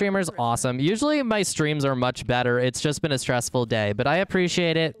favorite streamers. Awesome. Usually my streams are much better. It's just been a stressful day, but I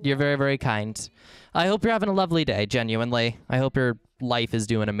appreciate it. You're very, very kind. I hope you're having a lovely day, genuinely. I hope your life is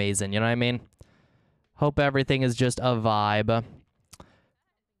doing amazing, you know what I mean? Hope everything is just a vibe.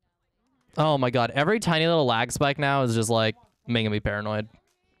 Oh my god, every tiny little lag spike now is just like making me paranoid.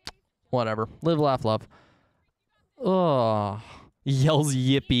 Whatever. Live, laugh, love. Oh, yells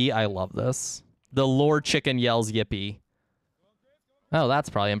yippee. I love this. The Lord Chicken yells yippee. Oh, that's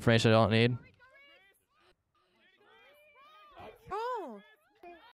probably information I don't need.